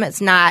tell them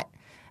it's not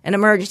an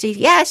emergency?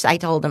 Yes, I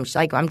told them. She's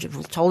like,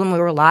 told them we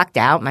were locked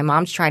out. My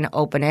mom's trying to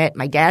open it.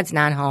 My dad's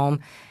not home.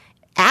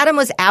 Adam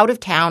was out of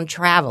town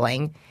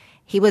traveling.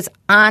 He was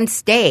on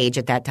stage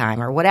at that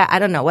time or whatever. I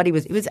don't know what he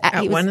was. He was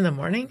At 1 in the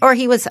morning? Or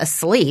he was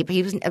asleep.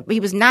 He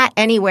was not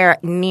anywhere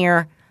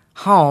near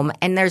home,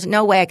 and there's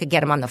no way I could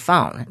get him on the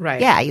phone.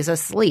 Right. Yeah, he was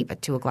asleep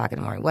at 2 o'clock in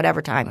the morning,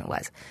 whatever time it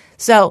was.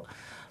 So,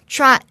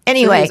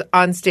 anyway. So he was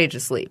on stage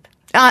asleep.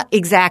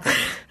 Exactly.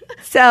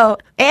 So,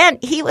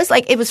 and he was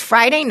like, it was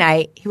Friday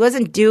night. He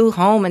wasn't due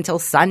home until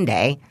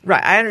Sunday.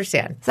 Right, I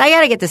understand. So I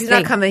got to get this He's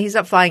thing. not coming. He's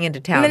not flying into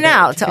town.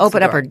 No, to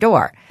open up her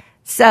door.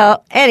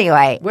 So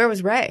anyway. Where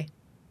was Ray?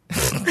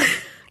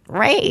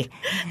 Ray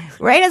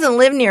doesn't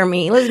live near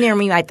me. He lives near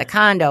me at the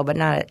condo, but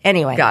not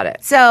anyway. Got it.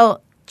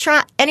 So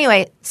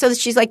so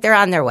she's like, they're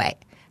on their way.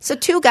 So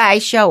 2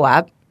 guys show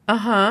up.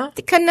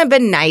 They couldn't have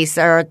been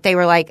nicer. They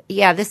were like,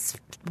 yeah, this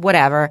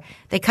whatever.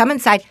 They come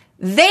inside.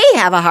 They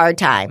have a hard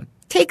time.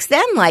 Takes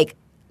them like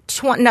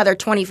another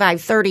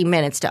 25, 30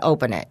 minutes to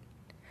open it.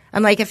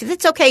 I'm like, if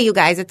it's okay, you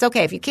guys, it's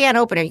okay. If you can't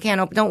open it, you can't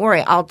open. Don't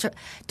worry.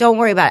 Don't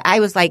worry about it. I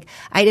was like,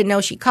 I didn't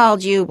know she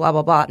called you. Blah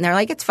blah blah. And they're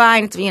like, it's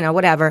fine. It's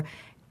whatever.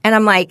 And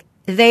I'm like,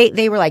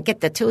 they were like, get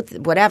the tooth,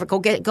 whatever.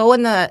 Go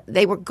in the.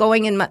 They were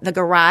going in the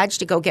garage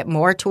to go get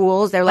more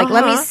tools. They're like,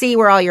 let me see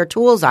where all your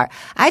tools are.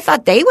 I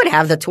thought they would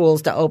have the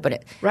tools to open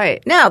it.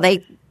 Right. No,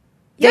 they.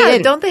 Yeah,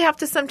 don't they have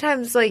to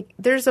sometimes, like,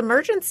 there's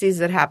emergencies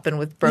that happen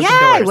with broken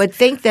doors? I would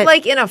think that.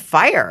 Like in a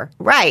fire.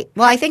 Right.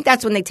 Well, I think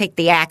that's when they take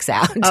the axe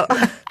out.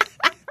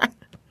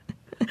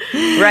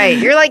 Right.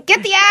 You're like,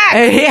 get the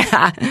axe.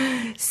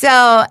 Yeah.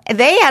 So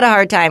they had a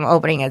hard time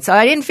opening it. So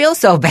I didn't feel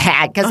so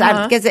bad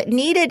because it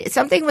needed –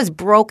 something was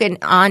broken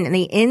on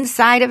the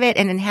inside of it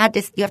and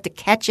it you have to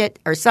catch it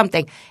or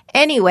something.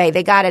 Anyway,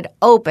 they got it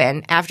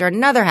open after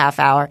another half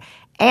hour.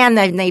 And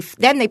then they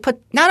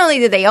put – not only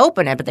did they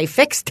open it, but they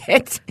fixed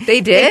it.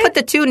 They did? They put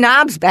the 2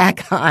 knobs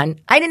back on.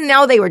 I didn't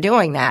know they were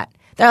doing that.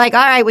 They're like,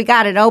 all right, we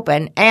got it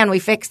open, and we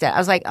fixed it. I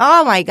was like,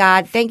 oh, my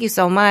God, thank you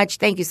so much.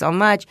 Thank you so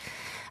much.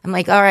 I'm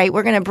like, all right,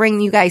 we're going to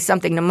bring you guys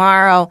something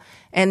tomorrow.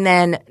 And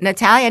then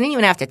Natalia – I didn't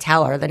even have to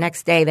tell her. The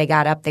next day they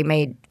got up, they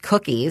made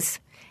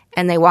cookies,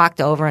 and they walked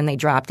over and they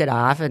dropped it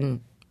off,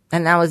 and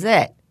that was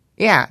it.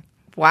 Yeah.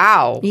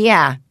 Wow.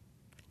 Yeah.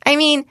 I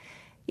mean –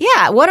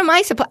 yeah, what am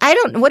I supposed?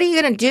 What are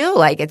you going to do?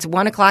 Like, it's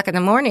 1 o'clock in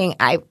the morning.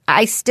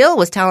 I still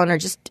was telling her,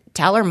 just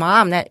tell her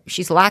mom that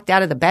she's locked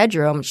out of the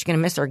bedroom. She's going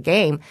to miss her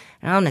game.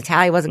 No,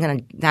 Natalia wasn't going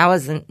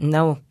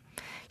to.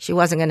 She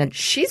wasn't going to.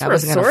 She's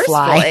resourceful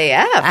AF.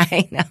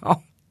 I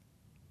know.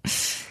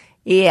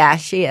 Yeah,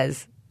 she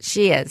is.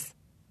 She is.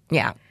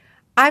 Yeah.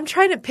 I'm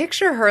trying to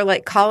picture her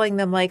like calling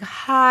them like,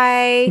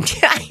 hi.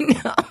 I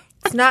know.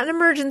 It's not an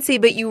emergency,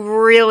 but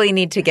you really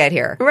need to get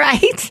here.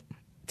 Right.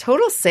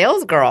 Total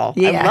sales girl.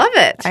 Yeah, I love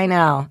it. I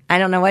know. I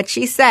don't know what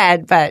she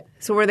said, but.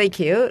 So were they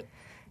cute?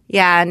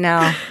 Yeah,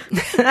 no.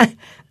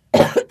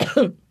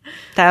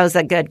 That was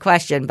a good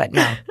question, but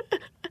no.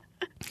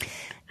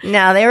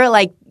 No, they were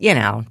like, Did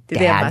dads.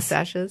 they have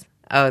mustaches?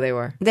 Oh, they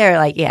were. They're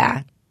like,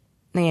 yeah.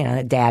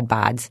 Dad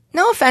bods.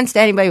 No offense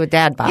to anybody with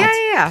dad bods.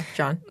 Yeah,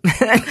 John.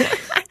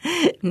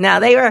 No,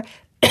 they were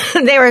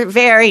They were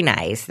very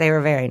nice.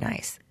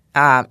 But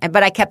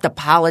I kept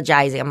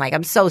apologizing. I'm like,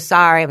 I'm so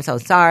sorry.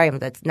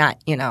 That's not,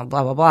 blah,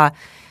 blah, blah.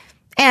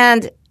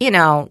 And,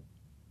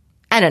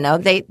 I don't know.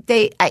 They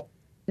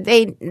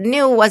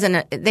knew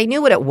they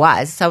knew what it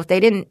was. So if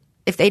they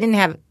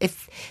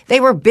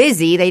were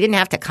busy, they didn't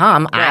have to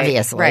come,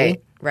 obviously.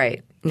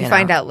 Right. You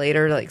find out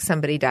later, like,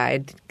 somebody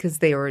died because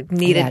they were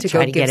needed to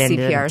go give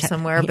CPR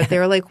somewhere. But they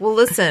were like, well,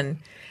 listen,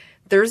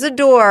 there's a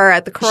door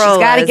at the Corollas.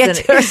 She's got to get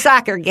to her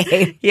soccer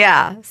game.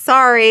 Yeah.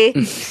 Sorry.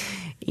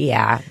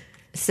 Yeah.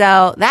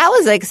 So that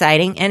was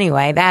exciting.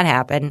 Anyway, that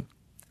happened.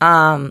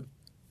 And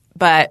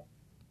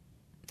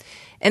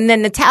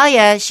then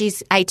Natalia,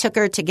 I took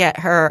her to get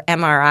her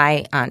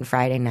MRI on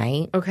Friday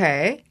night.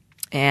 Okay.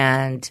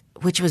 And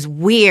which was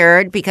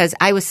weird because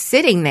I was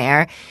sitting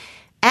there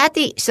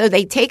so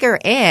they take her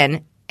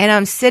in and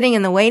I'm sitting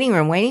in the waiting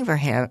room waiting for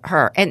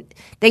her. And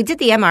they did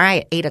the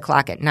MRI at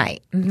 8:00 at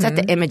night. Mm-hmm. It's at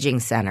the imaging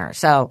center.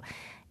 So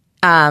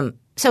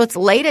it's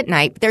late at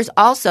night. There's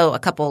also a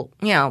couple,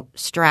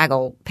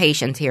 straggle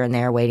patients here and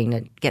there waiting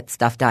to get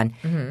stuff done.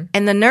 Mm-hmm.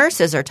 And the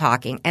nurses are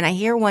talking. And I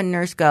hear one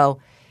nurse go,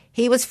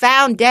 he was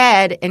found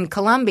dead in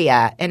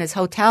Colombia in his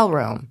hotel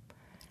room.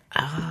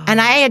 Oh. And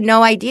I had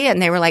no idea.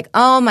 And they were like,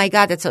 oh, my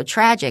God, that's so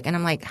tragic. And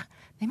I'm like,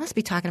 they must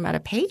be talking about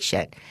a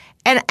patient.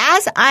 And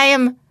as I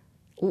am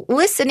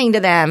listening to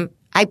them,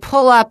 I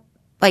pull up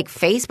like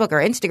Facebook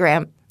or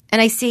Instagram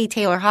and I see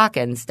Taylor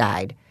Hawkins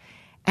died.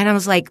 And I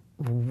was like,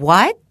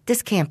 what?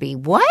 This can't be.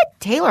 What?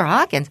 Taylor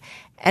Hawkins?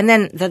 And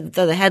then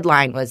the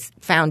headline was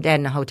found dead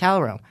in a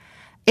hotel room.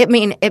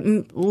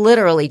 It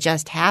literally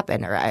just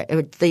happened, or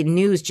the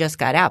news just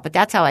got out. But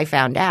that's how I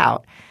found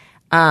out.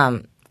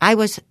 I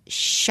was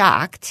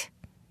shocked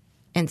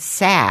and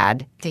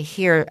sad to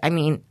hear.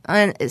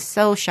 It's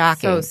so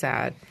shocking. So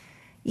sad.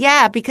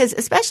 Yeah, because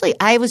especially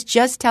I was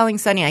just telling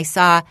Sonny I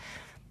saw,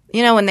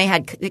 when they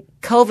had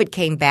COVID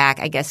came back.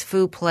 I guess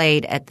Foos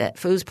played at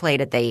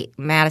the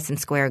Madison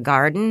Square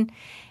Garden,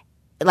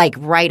 like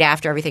right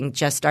after everything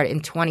just started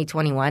in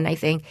 2021, I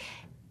think.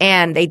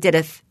 And they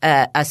did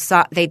a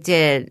song. They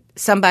did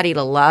 "Somebody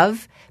to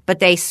Love," but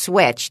they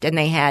switched and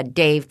they had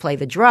Dave play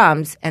the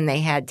drums and they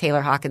had Taylor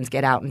Hawkins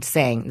get out and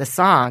sing the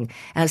song.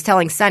 And I was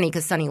telling Sonny,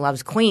 because Sonny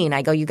loves Queen,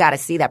 I go, you got to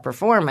see that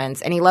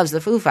performance. And he loves the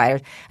Foo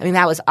Fighters.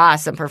 That was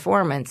awesome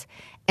performance.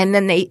 And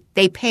then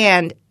they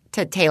panned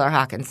to Taylor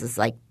Hawkins'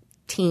 like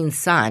teen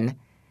son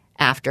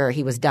after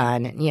he was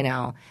done,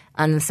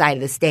 on the side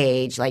of the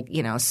stage, like,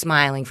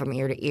 smiling from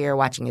ear to ear,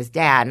 watching his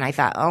dad. And I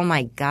thought, oh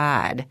my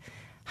God.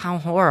 How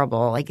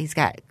horrible. Like, he's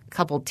got a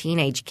couple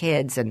teenage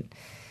kids and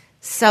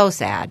so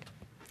sad.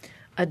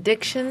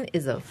 Addiction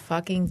is a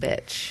fucking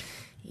bitch.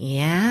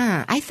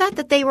 Yeah. I thought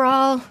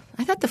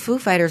the Foo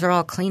Fighters are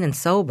all clean and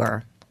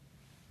sober.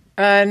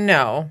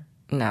 No.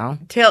 No.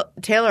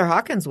 Taylor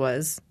Hawkins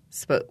was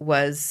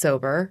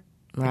sober.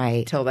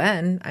 Right. Till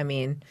then.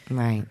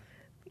 Right.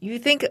 You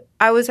think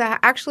I was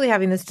actually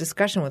having this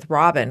discussion with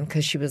Robin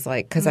because she was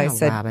like, because I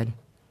said, Robin.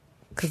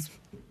 Because,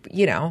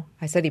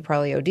 I said he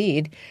probably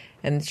OD'd.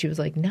 And she was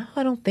like, no,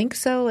 I don't think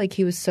so. Like,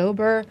 he was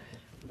sober.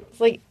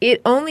 It's like,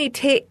 it only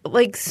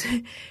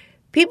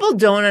people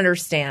don't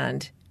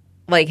understand,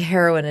 like,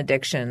 heroin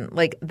addiction.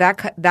 Like,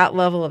 that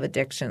level of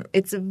addiction.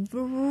 It's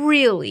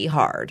really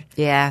hard.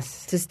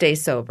 Yes. To stay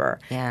sober.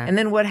 Yeah. And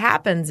then what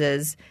happens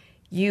is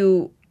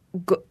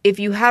if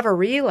you have a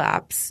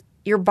relapse,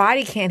 your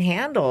body can't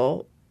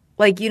handle,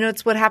 like,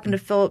 it's what happened to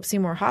Philip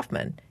Seymour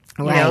Hoffman.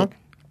 Right.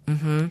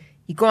 Mm-hmm.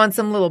 You go on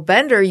some little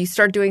bender, you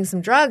start doing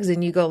some drugs,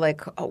 and you go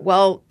like, oh,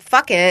 well,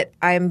 fuck it.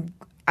 I'm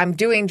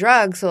doing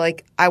drugs, so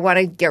like I want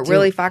to get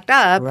really fucked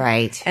up.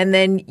 Right. And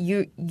then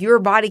your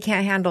body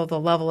can't handle the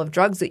level of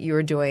drugs that you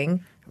were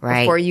doing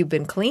before you've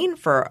been clean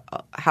for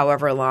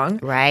however long.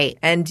 Right.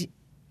 And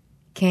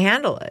can't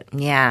handle it.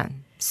 Yeah.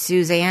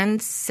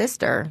 Suzanne's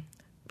sister,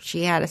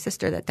 she had a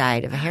sister that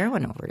died of a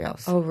heroin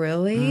overdose. Oh,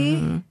 really?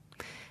 Mm-hmm.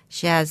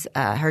 She has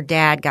her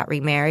dad got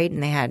remarried,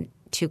 and they had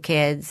 2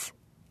 kids,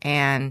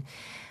 and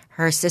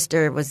her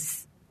sister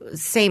was the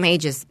same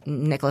age as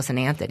Nicholas and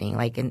Anthony,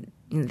 like, and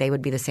they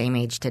would be the same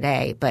age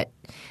today. But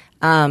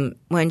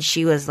when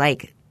she was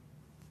like,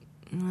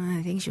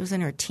 I think she was in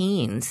her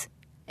teens,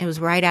 it was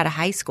right out of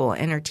high school,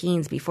 in her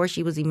teens, before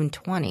she was even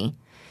 20,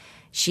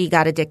 she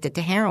got addicted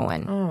to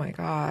heroin. Oh, my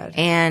God.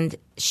 And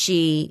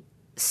she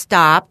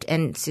stopped,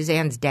 and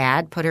Suzanne's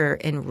dad put her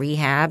in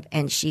rehab,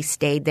 and she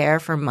stayed there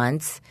for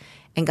months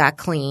and got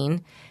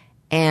clean.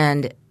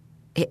 And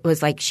it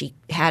was like she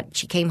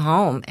came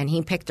home and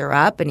he picked her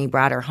up and he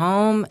brought her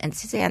home. And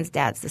Suzanne's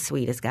dad's the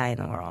sweetest guy in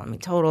the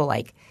world. Total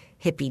like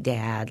hippie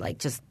dad, like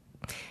just,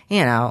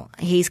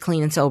 he's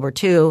clean and sober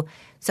too.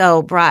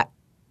 So brought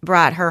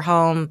her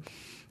home,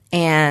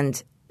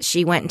 and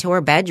she went into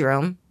her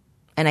bedroom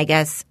and I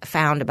guess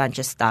found a bunch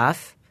of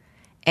stuff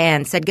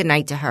and said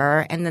goodnight to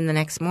her. And then the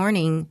next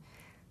morning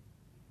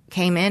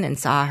came in and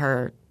saw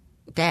her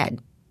dead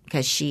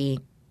because she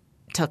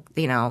took,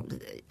 she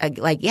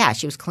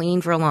was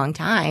clean for a long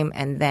time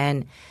and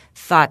then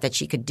thought that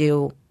she could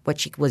do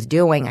what she was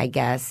doing, I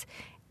guess,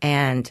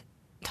 and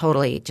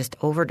totally just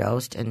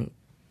overdosed and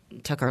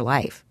took her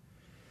life.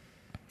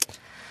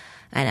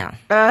 I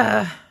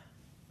know.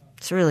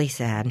 It's really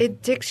sad.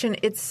 Addiction,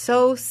 it's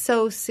so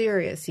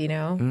serious, you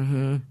know?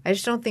 Mm-hmm. I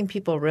just don't think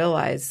people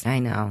realize I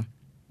know.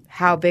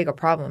 how big a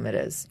problem it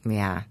is.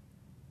 Yeah.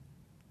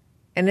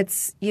 And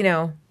it's, you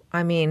know,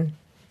 I mean,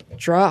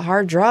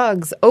 hard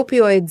drugs,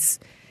 opioids.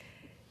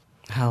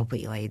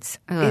 Opioids.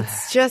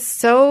 It's just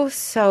so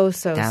Devil.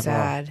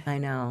 sad. I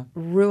know.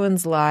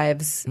 Ruins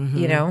lives,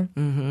 you know?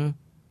 Mm-hmm.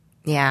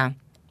 Yeah.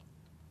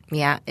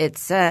 Yeah.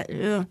 It's,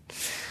 well.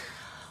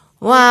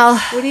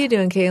 What are you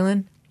doing,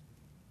 Kaylin?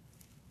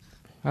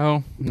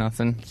 Oh,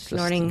 nothing.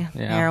 Snorting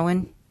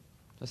heroin.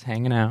 Just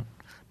hanging out.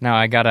 No,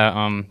 I got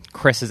a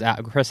Chris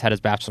had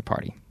his bachelor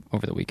party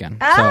over the weekend,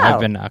 Oh. so I've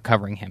been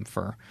covering him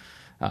for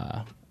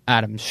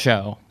Adam's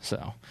show.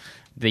 So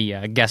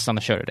the guest on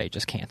the show today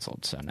just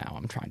canceled, so now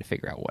I'm trying to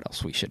figure out what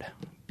else we should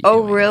be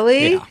doing.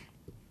 Really? Yeah.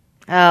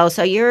 Oh,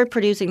 so you're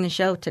producing the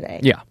show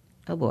today? Yeah.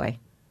 Oh, boy.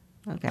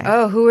 Okay.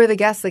 Oh, who were the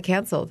guests that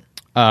canceled?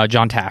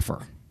 John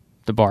Taffer,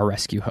 the bar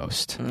rescue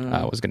host,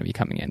 was going to be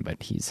coming in,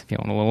 but he's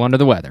feeling a little under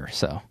the weather,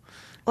 so...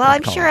 Well,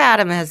 I'm sure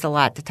Adam has a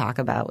lot to talk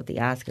about with the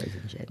Oscars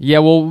and shit. Yeah,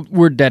 well,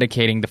 we're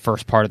dedicating the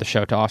first part of the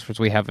show to Oscars.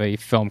 We have a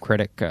film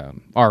critic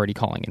already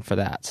calling in for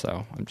that,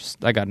 so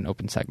I got an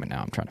open segment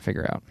now. I'm trying to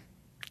figure out.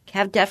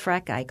 Have Def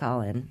Rec guy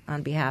call in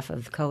on behalf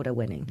of Coda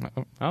winning.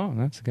 Oh,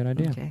 that's a good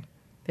idea. Okay.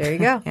 There you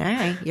go. All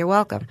right. You're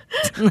welcome.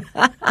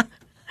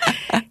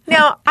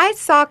 Now, I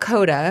saw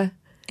Coda,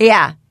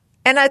 Yeah.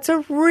 and it's a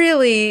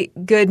really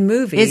good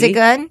movie. Is it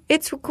good?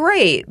 It's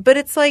great, but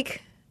it's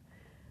like...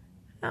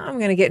 I'm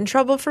going to get in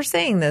trouble for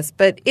saying this,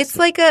 but it's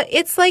like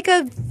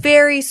a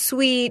very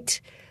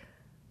sweet,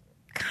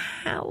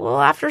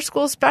 after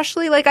school,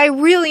 especially. Like, I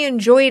really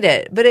enjoyed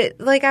it, but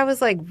I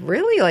was like,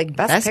 really, like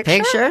best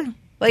picture?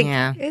 Like,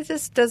 Yeah. it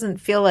just doesn't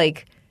feel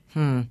like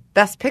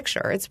best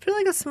picture. It's pretty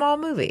like a small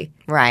movie.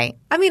 Right.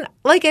 I mean,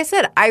 like I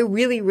said, I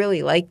really,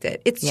 really liked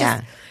it. It's Yeah.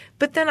 just,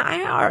 but then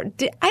I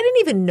didn't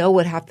even know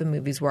what half the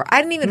movies were. I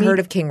didn't even heard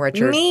of King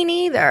Richard. Me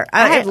neither.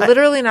 I had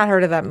literally not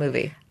heard of that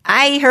movie.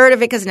 I heard of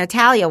it because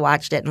Natalia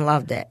watched it and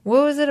loved it.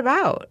 What was it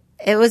about?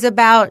 It was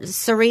about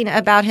Serena,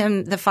 about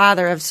him, the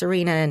father of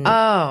Serena,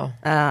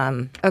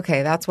 and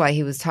Okay, that's why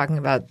he was talking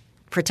about.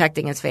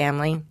 protecting his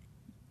family.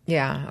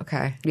 Yeah,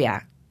 okay.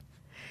 Yeah.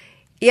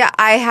 Yeah,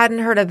 I hadn't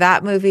heard of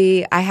that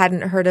movie. I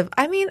hadn't heard of,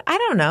 I mean, I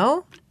don't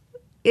know.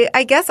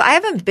 I guess I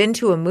haven't been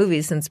to a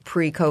movie since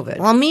pre-COVID.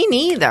 Well, me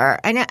neither.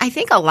 And I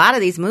think a lot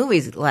of these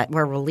movies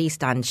were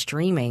released on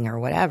streaming or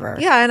whatever.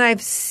 Yeah, and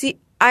I've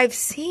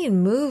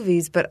seen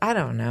movies, but I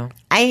don't know.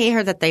 I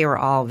heard that they were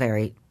all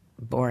very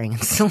boring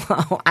and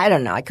slow. I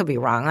don't know. I could be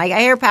wrong. Like,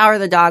 I hear Power of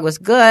the Dog was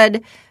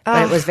good,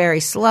 but it was very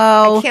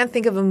slow. I can't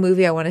think of a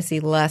movie I want to see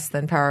less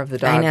than Power of the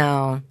Dog. I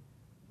know.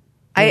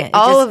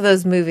 All of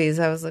those movies,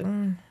 I was like,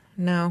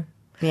 no.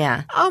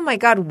 Yeah. Oh my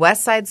God,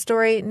 West Side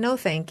Story? No,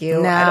 thank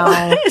you. No. I don't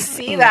want to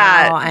see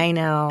that. No, I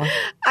know.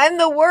 I'm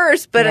the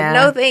worst, but Yeah.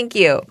 no, thank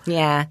you.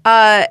 Yeah.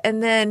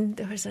 And then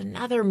there was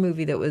another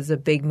movie that was a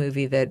big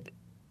movie that,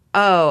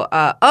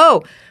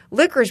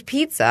 Licorice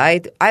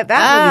Pizza. That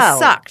movie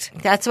sucked.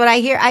 That's what I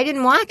hear. I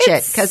didn't watch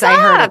it because I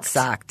heard it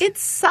sucked. It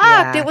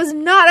sucked. Yeah. It was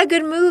not a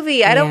good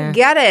movie. I don't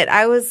get it.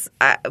 I was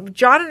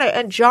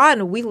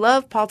John. We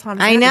love Paul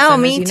Thomas. I know,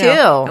 Anderson, me as you know.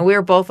 too. And we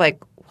were both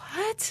like,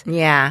 "What?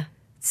 Yeah.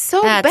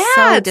 So That's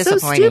bad, so so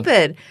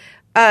disappointing.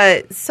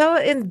 stupid, so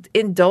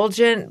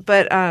indulgent."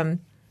 But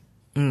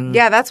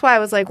yeah, that's why I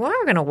was like, "Well,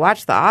 we're going to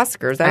watch the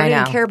Oscars." I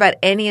didn't know. care about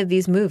any of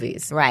these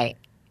movies, Right.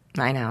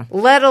 I know.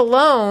 let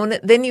alone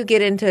then you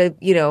get into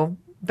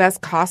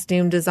best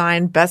costume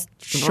design, best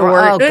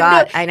short. Oh,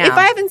 God, I know. If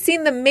I haven't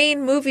seen the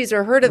main movies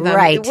or heard of them,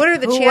 Right. what are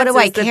the chances? What do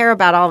I that- care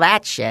about all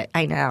that shit?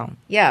 I know.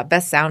 Yeah,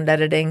 best sound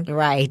editing.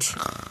 Right.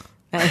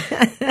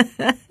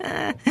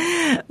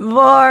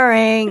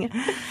 Boring.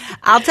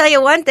 I'll tell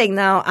you one thing,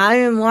 though. I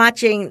am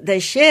watching the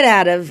shit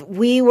out of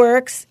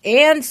WeWorks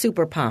and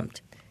Super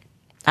Pumped.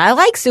 I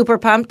like Super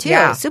Pumped, too.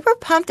 Yeah. Super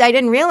Pumped, I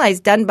didn't realize,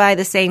 done by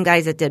the same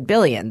guys that did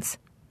Billions.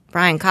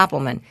 Brian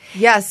Koppelman.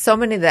 Yes, so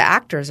many of the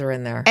actors are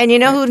in there. And you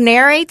know who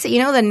narrates? You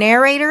know who the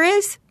narrator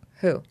is?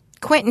 Who?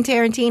 Quentin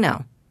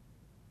Tarantino.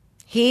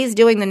 He's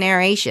doing the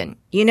narration.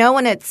 You know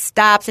when it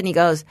stops and he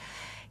goes,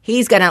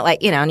 he's going to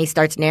and he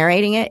starts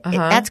narrating it?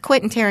 That's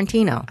Quentin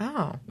Tarantino.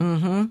 Oh.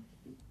 Mm-hmm.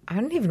 I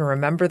don't even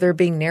remember there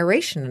being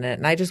narration in it,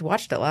 and I just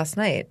watched it last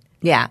night.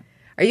 Yeah.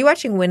 Are you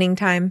watching Winning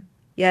Time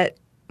yet?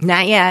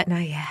 Not yet.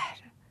 Not yet.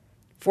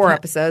 4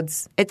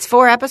 episodes. It's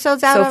 4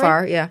 episodes out So already?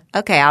 far, yeah.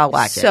 Okay, I'll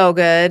watch it. So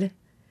good.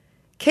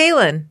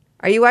 Kaylin,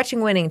 are you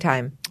watching Winning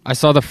Time? I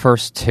saw the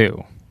first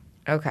 2,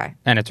 Okay.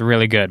 and it's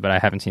really good, but I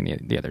haven't seen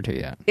the other 2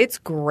 yet. It's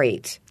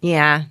great.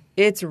 Yeah.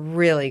 It's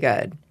really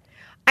good.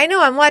 I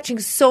know I'm watching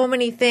so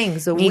many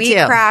things. The Me We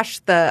too.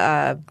 Crashed,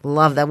 the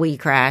Love that We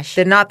Crash.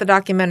 not the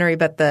documentary,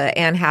 but the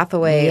Anne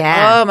Hathaway.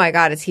 Yeah. Oh my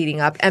God, it's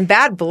heating up. And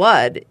Bad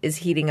Blood is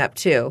heating up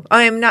too.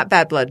 I am not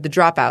Bad Blood, The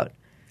Dropout.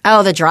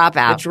 Oh, The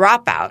Dropout. The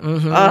Dropout.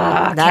 Mm-hmm.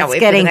 Ugh, That's can't wait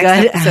getting for the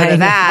next good. episode of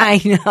that.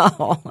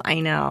 I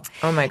know.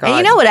 Oh my God. And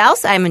you know what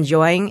else I'm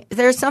enjoying?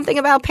 There's something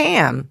about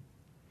Pam.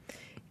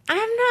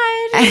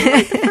 I didn't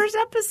like the first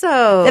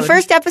episode. The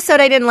first episode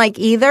I didn't like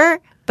either,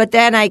 but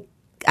then I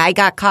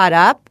got caught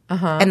up,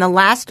 and the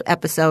last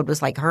episode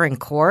was like her in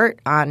court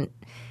on,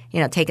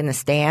 taking the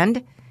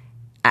stand.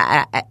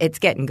 It's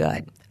getting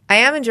good. I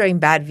am enjoying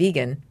Bad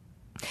Vegan.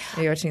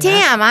 Are you watching that?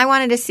 Damn, I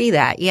wanted to see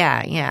that.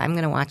 Yeah, I'm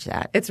going to watch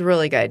that. It's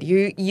really good.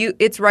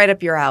 It's right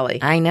up your alley.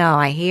 I know,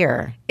 I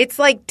hear. It's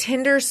like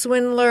Tinder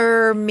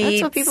Swindler meets.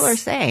 That's what people are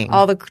saying.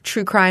 All the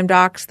true crime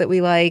docs that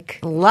we like.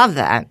 Love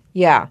that.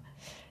 Yeah.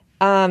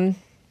 Bad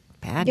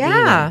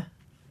yeah.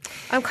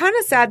 I'm kind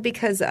of sad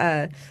because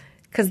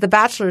The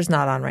Bachelor's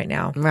not on right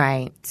now.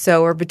 Right.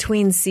 So we're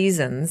between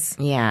seasons.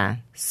 Yeah.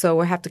 So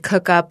we have to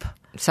cook up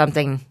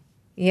something.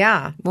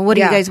 Yeah. Well, what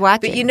are you guys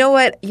watching? But you know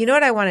what? You know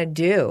what I want to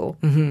do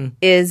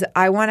is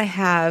I want to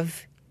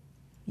have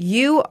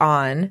you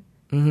on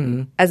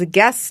as a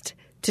guest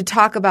to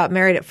talk about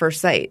Married at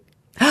First Sight.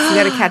 So you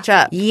got to catch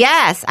up.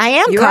 Yes, I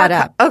am caught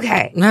up.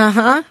 Okay.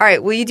 Uh-huh. All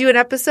right. Will you do an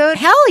episode?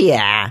 Hell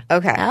yeah.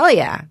 Okay. Hell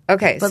yeah.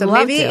 Okay. Would so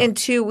love maybe to. in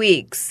 2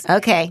 weeks.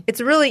 Okay.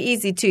 It's really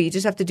easy too. You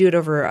just have to do it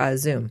over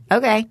Zoom.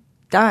 Okay.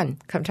 Done.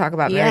 Come talk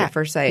about Married at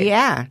First Sight.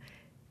 Yeah.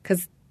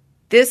 Because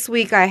this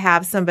week I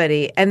have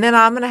somebody, and then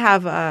I'm going to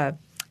have, I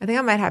think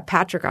I might have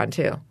Patrick on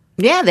too.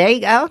 Yeah, there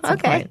you go.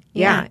 Okay.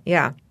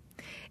 Yeah.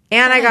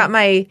 And I got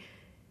my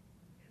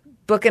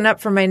booking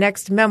up for my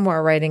next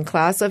memoir writing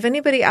class. So if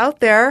anybody out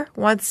there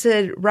wants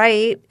to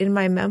write in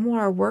my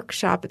memoir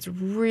workshop, it's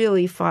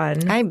really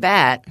fun. I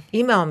bet.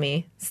 Email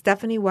me,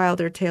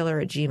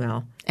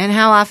 StephanieWilderTaylor@gmail. And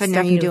how often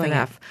are you doing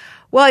it?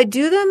 Well, I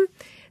do them.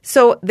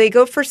 So they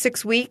go for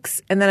 6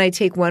 weeks, and then I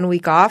take 1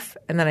 week off,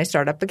 and then I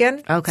start up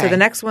again. Okay. So the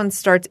next one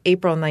starts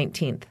April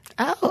 19th.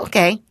 Oh,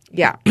 okay.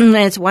 Yeah. And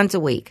it's once a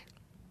week.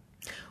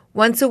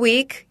 Once a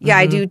week. Yeah,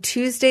 I do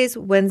Tuesdays,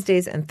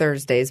 Wednesdays, and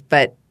Thursdays,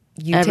 but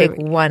you take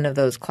one of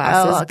those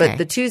classes. Oh, okay. But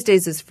the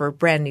Tuesdays is for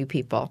brand new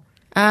people.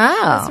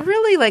 Oh. It's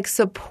really like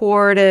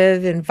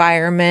supportive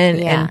environment,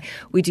 Yeah. and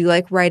we do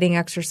like writing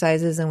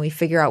exercises, and we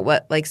figure out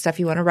what like stuff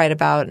you want to write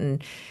about,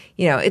 and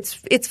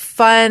it's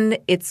fun.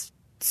 It's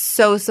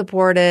so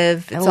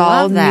supportive. It's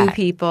all that. new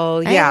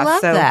people. I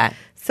love that.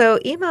 So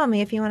email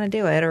me if you want to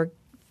do it, or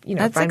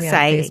That's find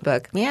exciting. me on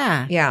Facebook.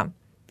 Yeah. Yeah.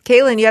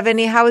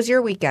 Kaylin, how was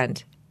your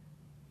weekend?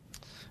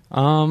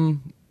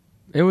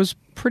 It was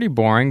pretty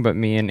boring, but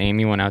me and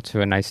Amy went out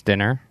to a nice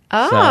dinner.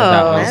 Oh,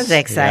 that's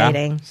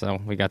exciting. Yeah, so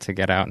we got to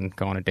get out and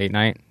go on a date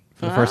night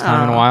for the first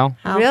time in a while.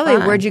 How Really?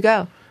 fun. Where'd you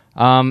go?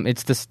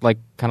 It's this like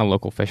kind of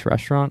local fish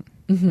restaurant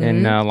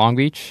in Long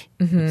Beach.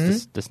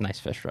 It's this nice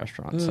fish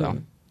restaurant. So,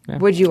 yeah.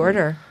 What'd you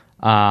order?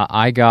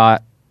 I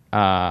got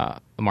a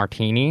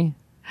martini,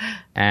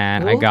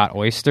 and I got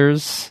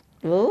oysters,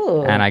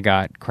 Ooh. and I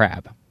got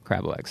crab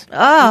legs.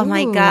 Oh,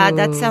 my God.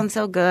 That sounds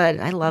so good.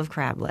 I love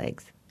crab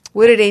legs.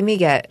 What did Amy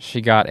get?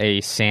 She got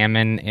a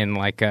salmon in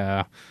like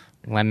a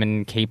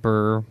lemon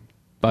caper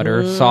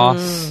butter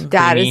sauce.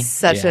 That creamy. is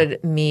such Yeah.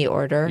 a me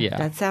order. Yeah.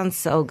 That sounds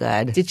so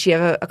good. Did she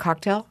have a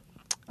cocktail?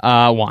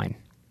 Wine.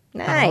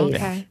 Nice.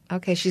 Okay.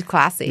 Okay, she's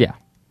classy. Yeah.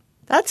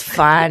 That's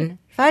fun.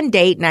 Fun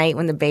date night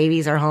when the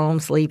babies are home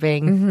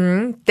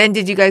sleeping. Then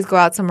did you guys go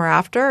out somewhere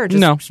after, or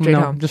just straight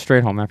home? Just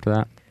straight home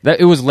after that.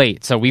 It was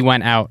late, so we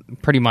went out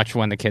pretty much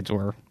when the kids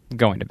were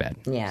going to bed.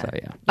 Yeah. So,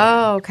 yeah.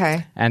 Oh,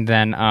 okay. And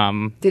then,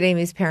 Did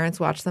Amy's parents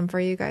watch them for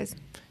you guys?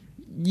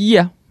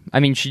 yeah. I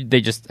mean,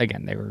 they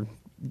were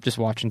just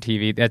watching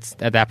TV. That's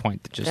at that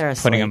point just They're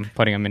putting asleep.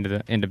 them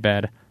into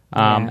bed.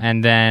 Yeah.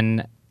 And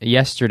then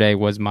yesterday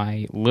was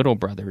my little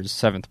brother's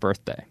 7th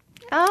birthday.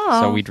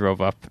 Oh. So we drove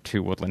up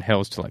to Woodland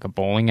Hills to like a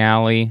bowling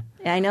alley.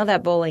 Yeah, I know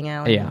that bowling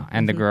alley. Yeah,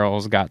 and the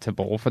girls got to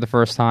bowl for the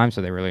first time,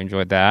 so they really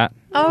enjoyed that.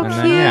 Oh, And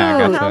cute. then, yeah,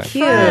 I got How to-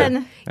 Cute.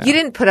 fun. You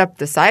didn't put up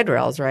the side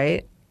rails,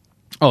 right?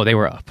 Oh, they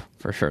were up.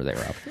 For sure they were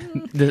up.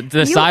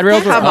 The side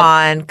rails were Come up.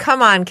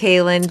 on,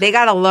 Kaylin. They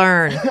got to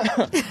learn.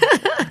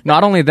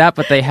 Not only that,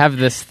 but they have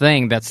this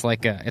thing that's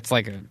like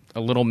a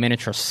little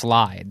miniature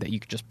slide that you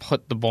could just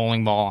put the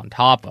bowling ball on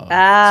top of. So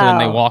then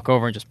they walk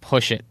over and just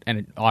push it, and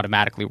it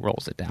automatically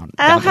rolls it down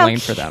the how lane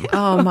for them.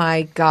 Oh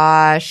my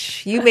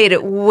gosh, you made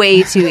it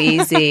way too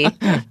easy.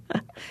 That's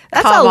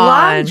Come a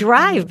long on.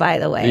 drive, by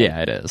the way.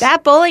 Yeah, it is.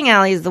 That bowling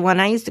alley is the one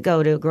I used to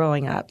go to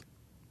growing up.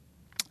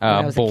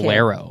 I was a kid.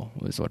 Bolero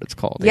is what it's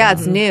called. Yeah,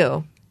 it's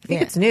new. I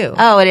think it's new.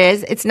 Oh, it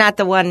is? It's not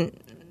the one.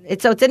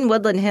 It's in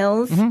Woodland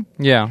Hills?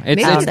 Yeah,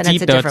 it's Maybe. Oh, then it's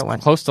deep a though. different It's one.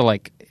 close to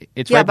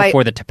it's Yeah, right by-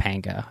 before the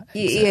Topanga.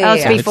 Yeah, Oh,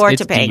 it's yeah. before It's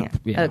Topanga.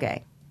 deep, yeah.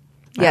 Okay.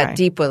 Yeah, All right.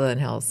 deep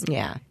Woodland Hills.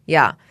 Yeah.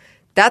 Yeah.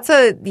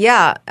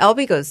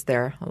 Elby goes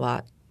there a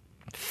lot.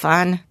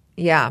 Fun.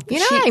 Yeah. You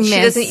know she, what I she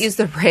miss? doesn't use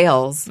the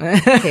rails,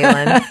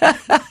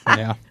 Kaylin,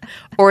 Yeah.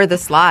 or the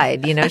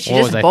slide. She What just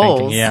was I bowls.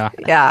 thinking? Yeah.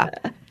 Yeah.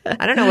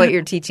 I don't know what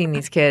you're teaching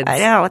these kids. I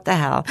know. What the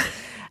hell?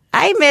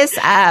 I miss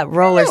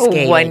roller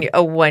skating.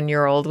 A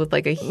 1-year-old with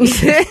like a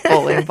huge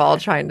bowling ball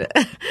trying to.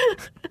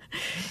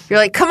 You're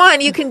like, come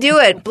on, you can do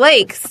it,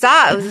 Blake.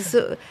 Stop.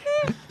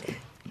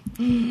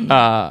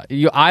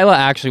 Isla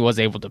actually was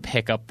able to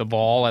pick up the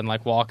ball and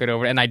like walk it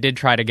over. And I did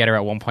try to get her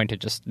at one point to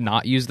just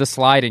not use the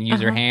slide and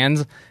use her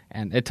hands.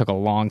 And it took a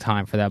long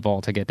time for that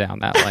ball to get down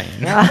that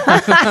lane.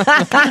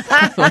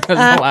 That was the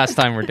last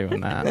time we're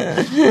doing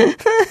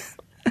that.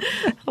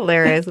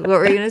 Hilarious. What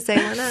were you going to say,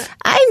 Lynette?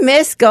 I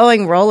miss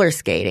going roller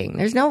skating.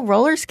 There's no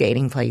roller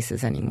skating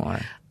places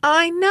anymore.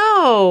 I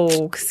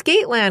know.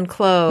 Skateland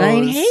closed.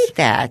 I hate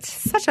that.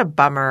 Such a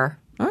bummer.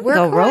 We're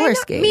go roller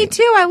skating. Me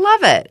too. I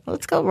love it.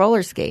 Let's go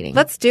roller skating.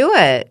 Let's do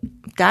it.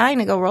 Dying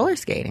to go roller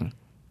skating.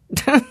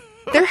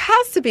 There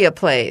has to be a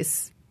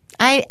place.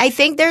 I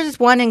think there's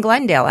one in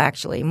Glendale,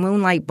 actually.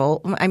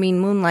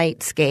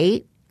 Moonlight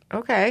Skate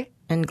Okay.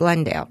 in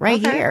Glendale. Right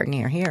here,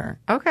 near here.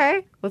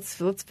 Okay.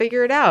 Let's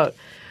figure it out.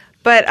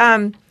 But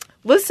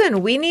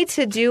listen, we need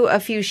to do a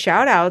few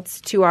shout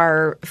outs to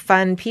our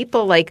fun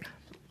people like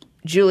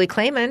Julie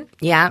Clayman.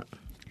 Yeah.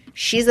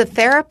 She's a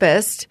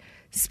therapist.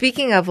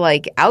 Speaking of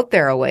like out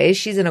there a ways,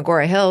 she's in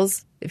Agora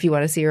Hills if you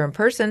want to see her in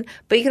person.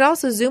 But you can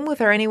also Zoom with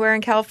her anywhere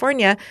in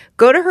California.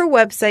 Go to her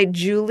website,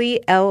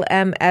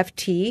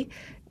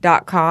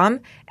 julielmft.com,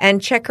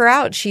 and check her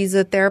out. She's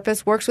a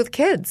therapist, works with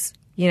kids,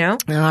 you know?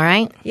 All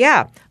right.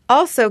 Yeah.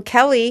 Also,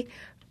 Kelly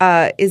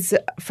is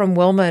from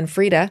Wilma and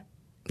Frida.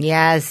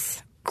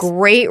 Yes.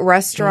 Great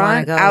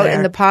restaurant out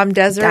in the Palm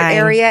Desert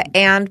area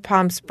and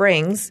Palm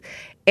Springs.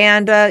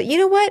 And you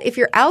know what? If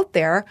you're out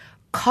there,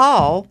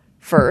 call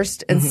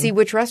first and see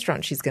which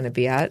restaurant she's going to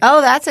be at. Oh,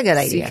 that's a good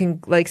idea. So you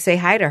can like say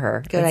hi to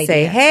her. Good and idea.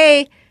 Say,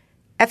 hey,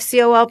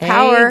 FCOL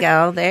Power.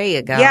 There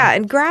you go. Yeah,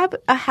 and grab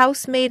a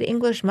house-made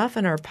English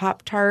muffin or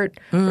Pop-Tart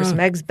or some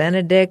Eggs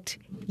Benedict.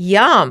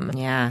 Yum.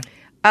 Yeah.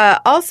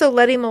 Also,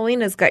 Letty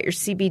Molina's got your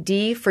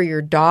CBD for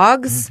your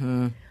dogs.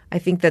 I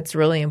think that's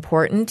really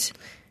important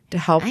to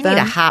help them. I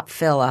need a hop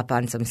fill up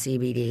on some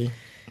CBD.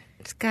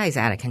 This guy's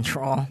out of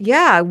control.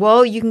 Yeah,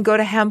 well, you can go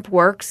to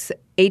HempWorks,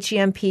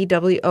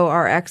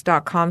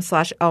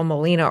 HEMPWORX.com/El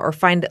Molina or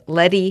find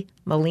Letty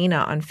Molina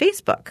on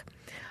Facebook.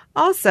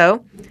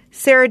 Also,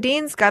 Sarah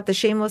Dean's got the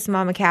Shameless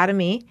Mom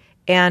Academy,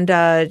 and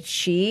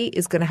she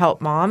is going to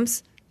help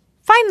moms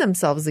find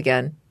themselves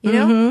again. You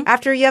know,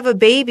 after you have a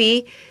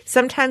baby,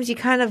 sometimes you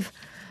kind of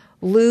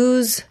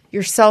lose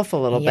yourself a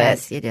little bit.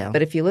 Yes, you do.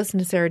 But if you listen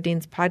to Sarah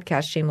Dean's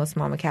podcast, Shameless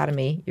Mom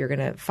Academy, you're going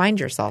to find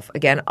yourself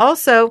again.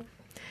 Also,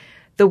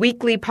 the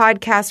weekly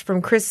podcast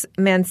from Chris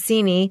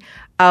Mancini,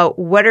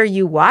 What Are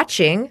You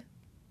Watching?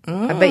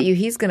 I bet you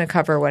he's going to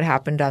cover what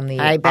happened on the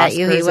I bet Oscars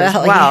you he will, as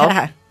well.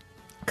 yeah.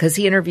 Because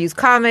he interviews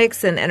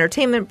comics and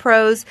entertainment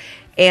pros,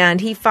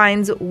 and he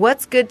finds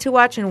what's good to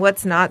watch and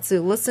what's not. So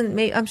listen,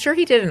 I'm sure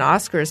he did an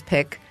Oscars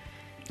pick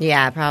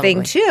probably.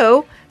 thing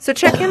too. So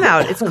check him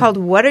out. It's called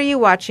What Are You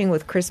Watching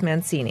with Chris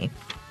Mancini.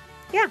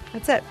 Yeah,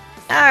 that's it.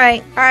 All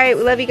right. All right,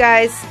 we love you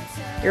guys.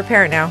 You're a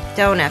parent now.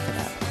 Don't F it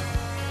up.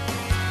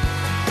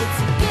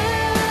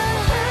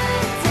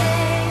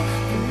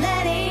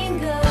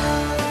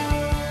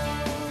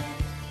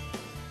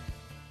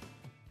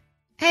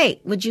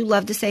 Hey, would you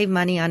love to save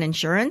money on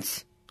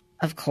insurance?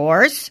 Of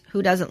course.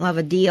 Who doesn't love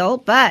a deal?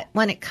 But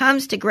when it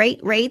comes to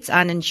great rates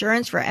on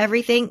insurance for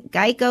everything,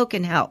 Geico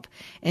can help.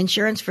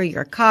 Insurance for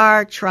your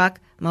car, truck,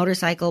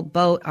 motorcycle,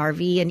 boat,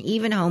 RV, and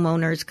even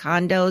homeowners,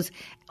 condos,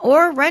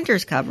 or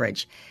renters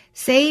coverage.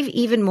 Save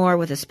even more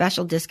with a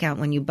special discount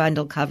when you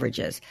bundle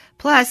coverages.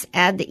 Plus,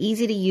 add the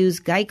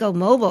easy-to-use Geico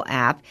mobile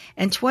app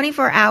and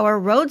 24-hour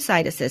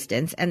roadside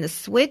assistance, and the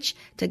switch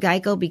to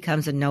Geico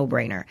becomes a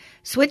no-brainer.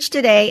 Switch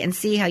today and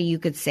see how you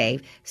could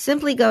save.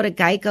 Simply go to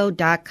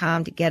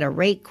geico.com to get a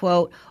rate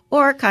quote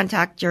or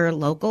contact your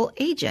local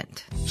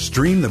agent.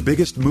 Stream the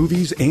biggest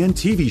movies and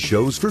TV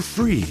shows for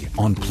free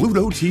on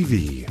Pluto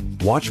TV.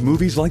 Watch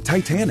movies like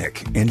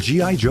Titanic and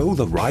G.I. Joe: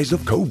 The Rise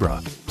of Cobra,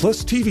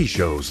 plus TV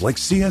shows like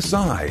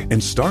CSI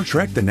and Star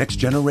Trek: The Next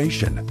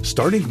Generation.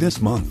 Starting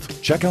this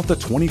month, check out the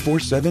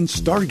 24/7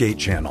 Stargate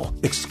channel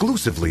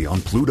exclusively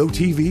on Pluto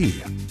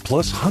TV.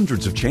 Plus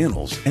hundreds of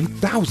channels and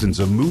thousands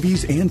of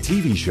movies and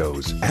TV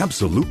shows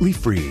absolutely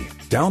free.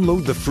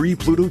 Download the free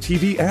Pluto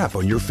TV app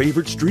on your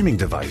favorite streaming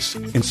device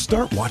and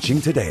start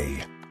watching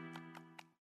today.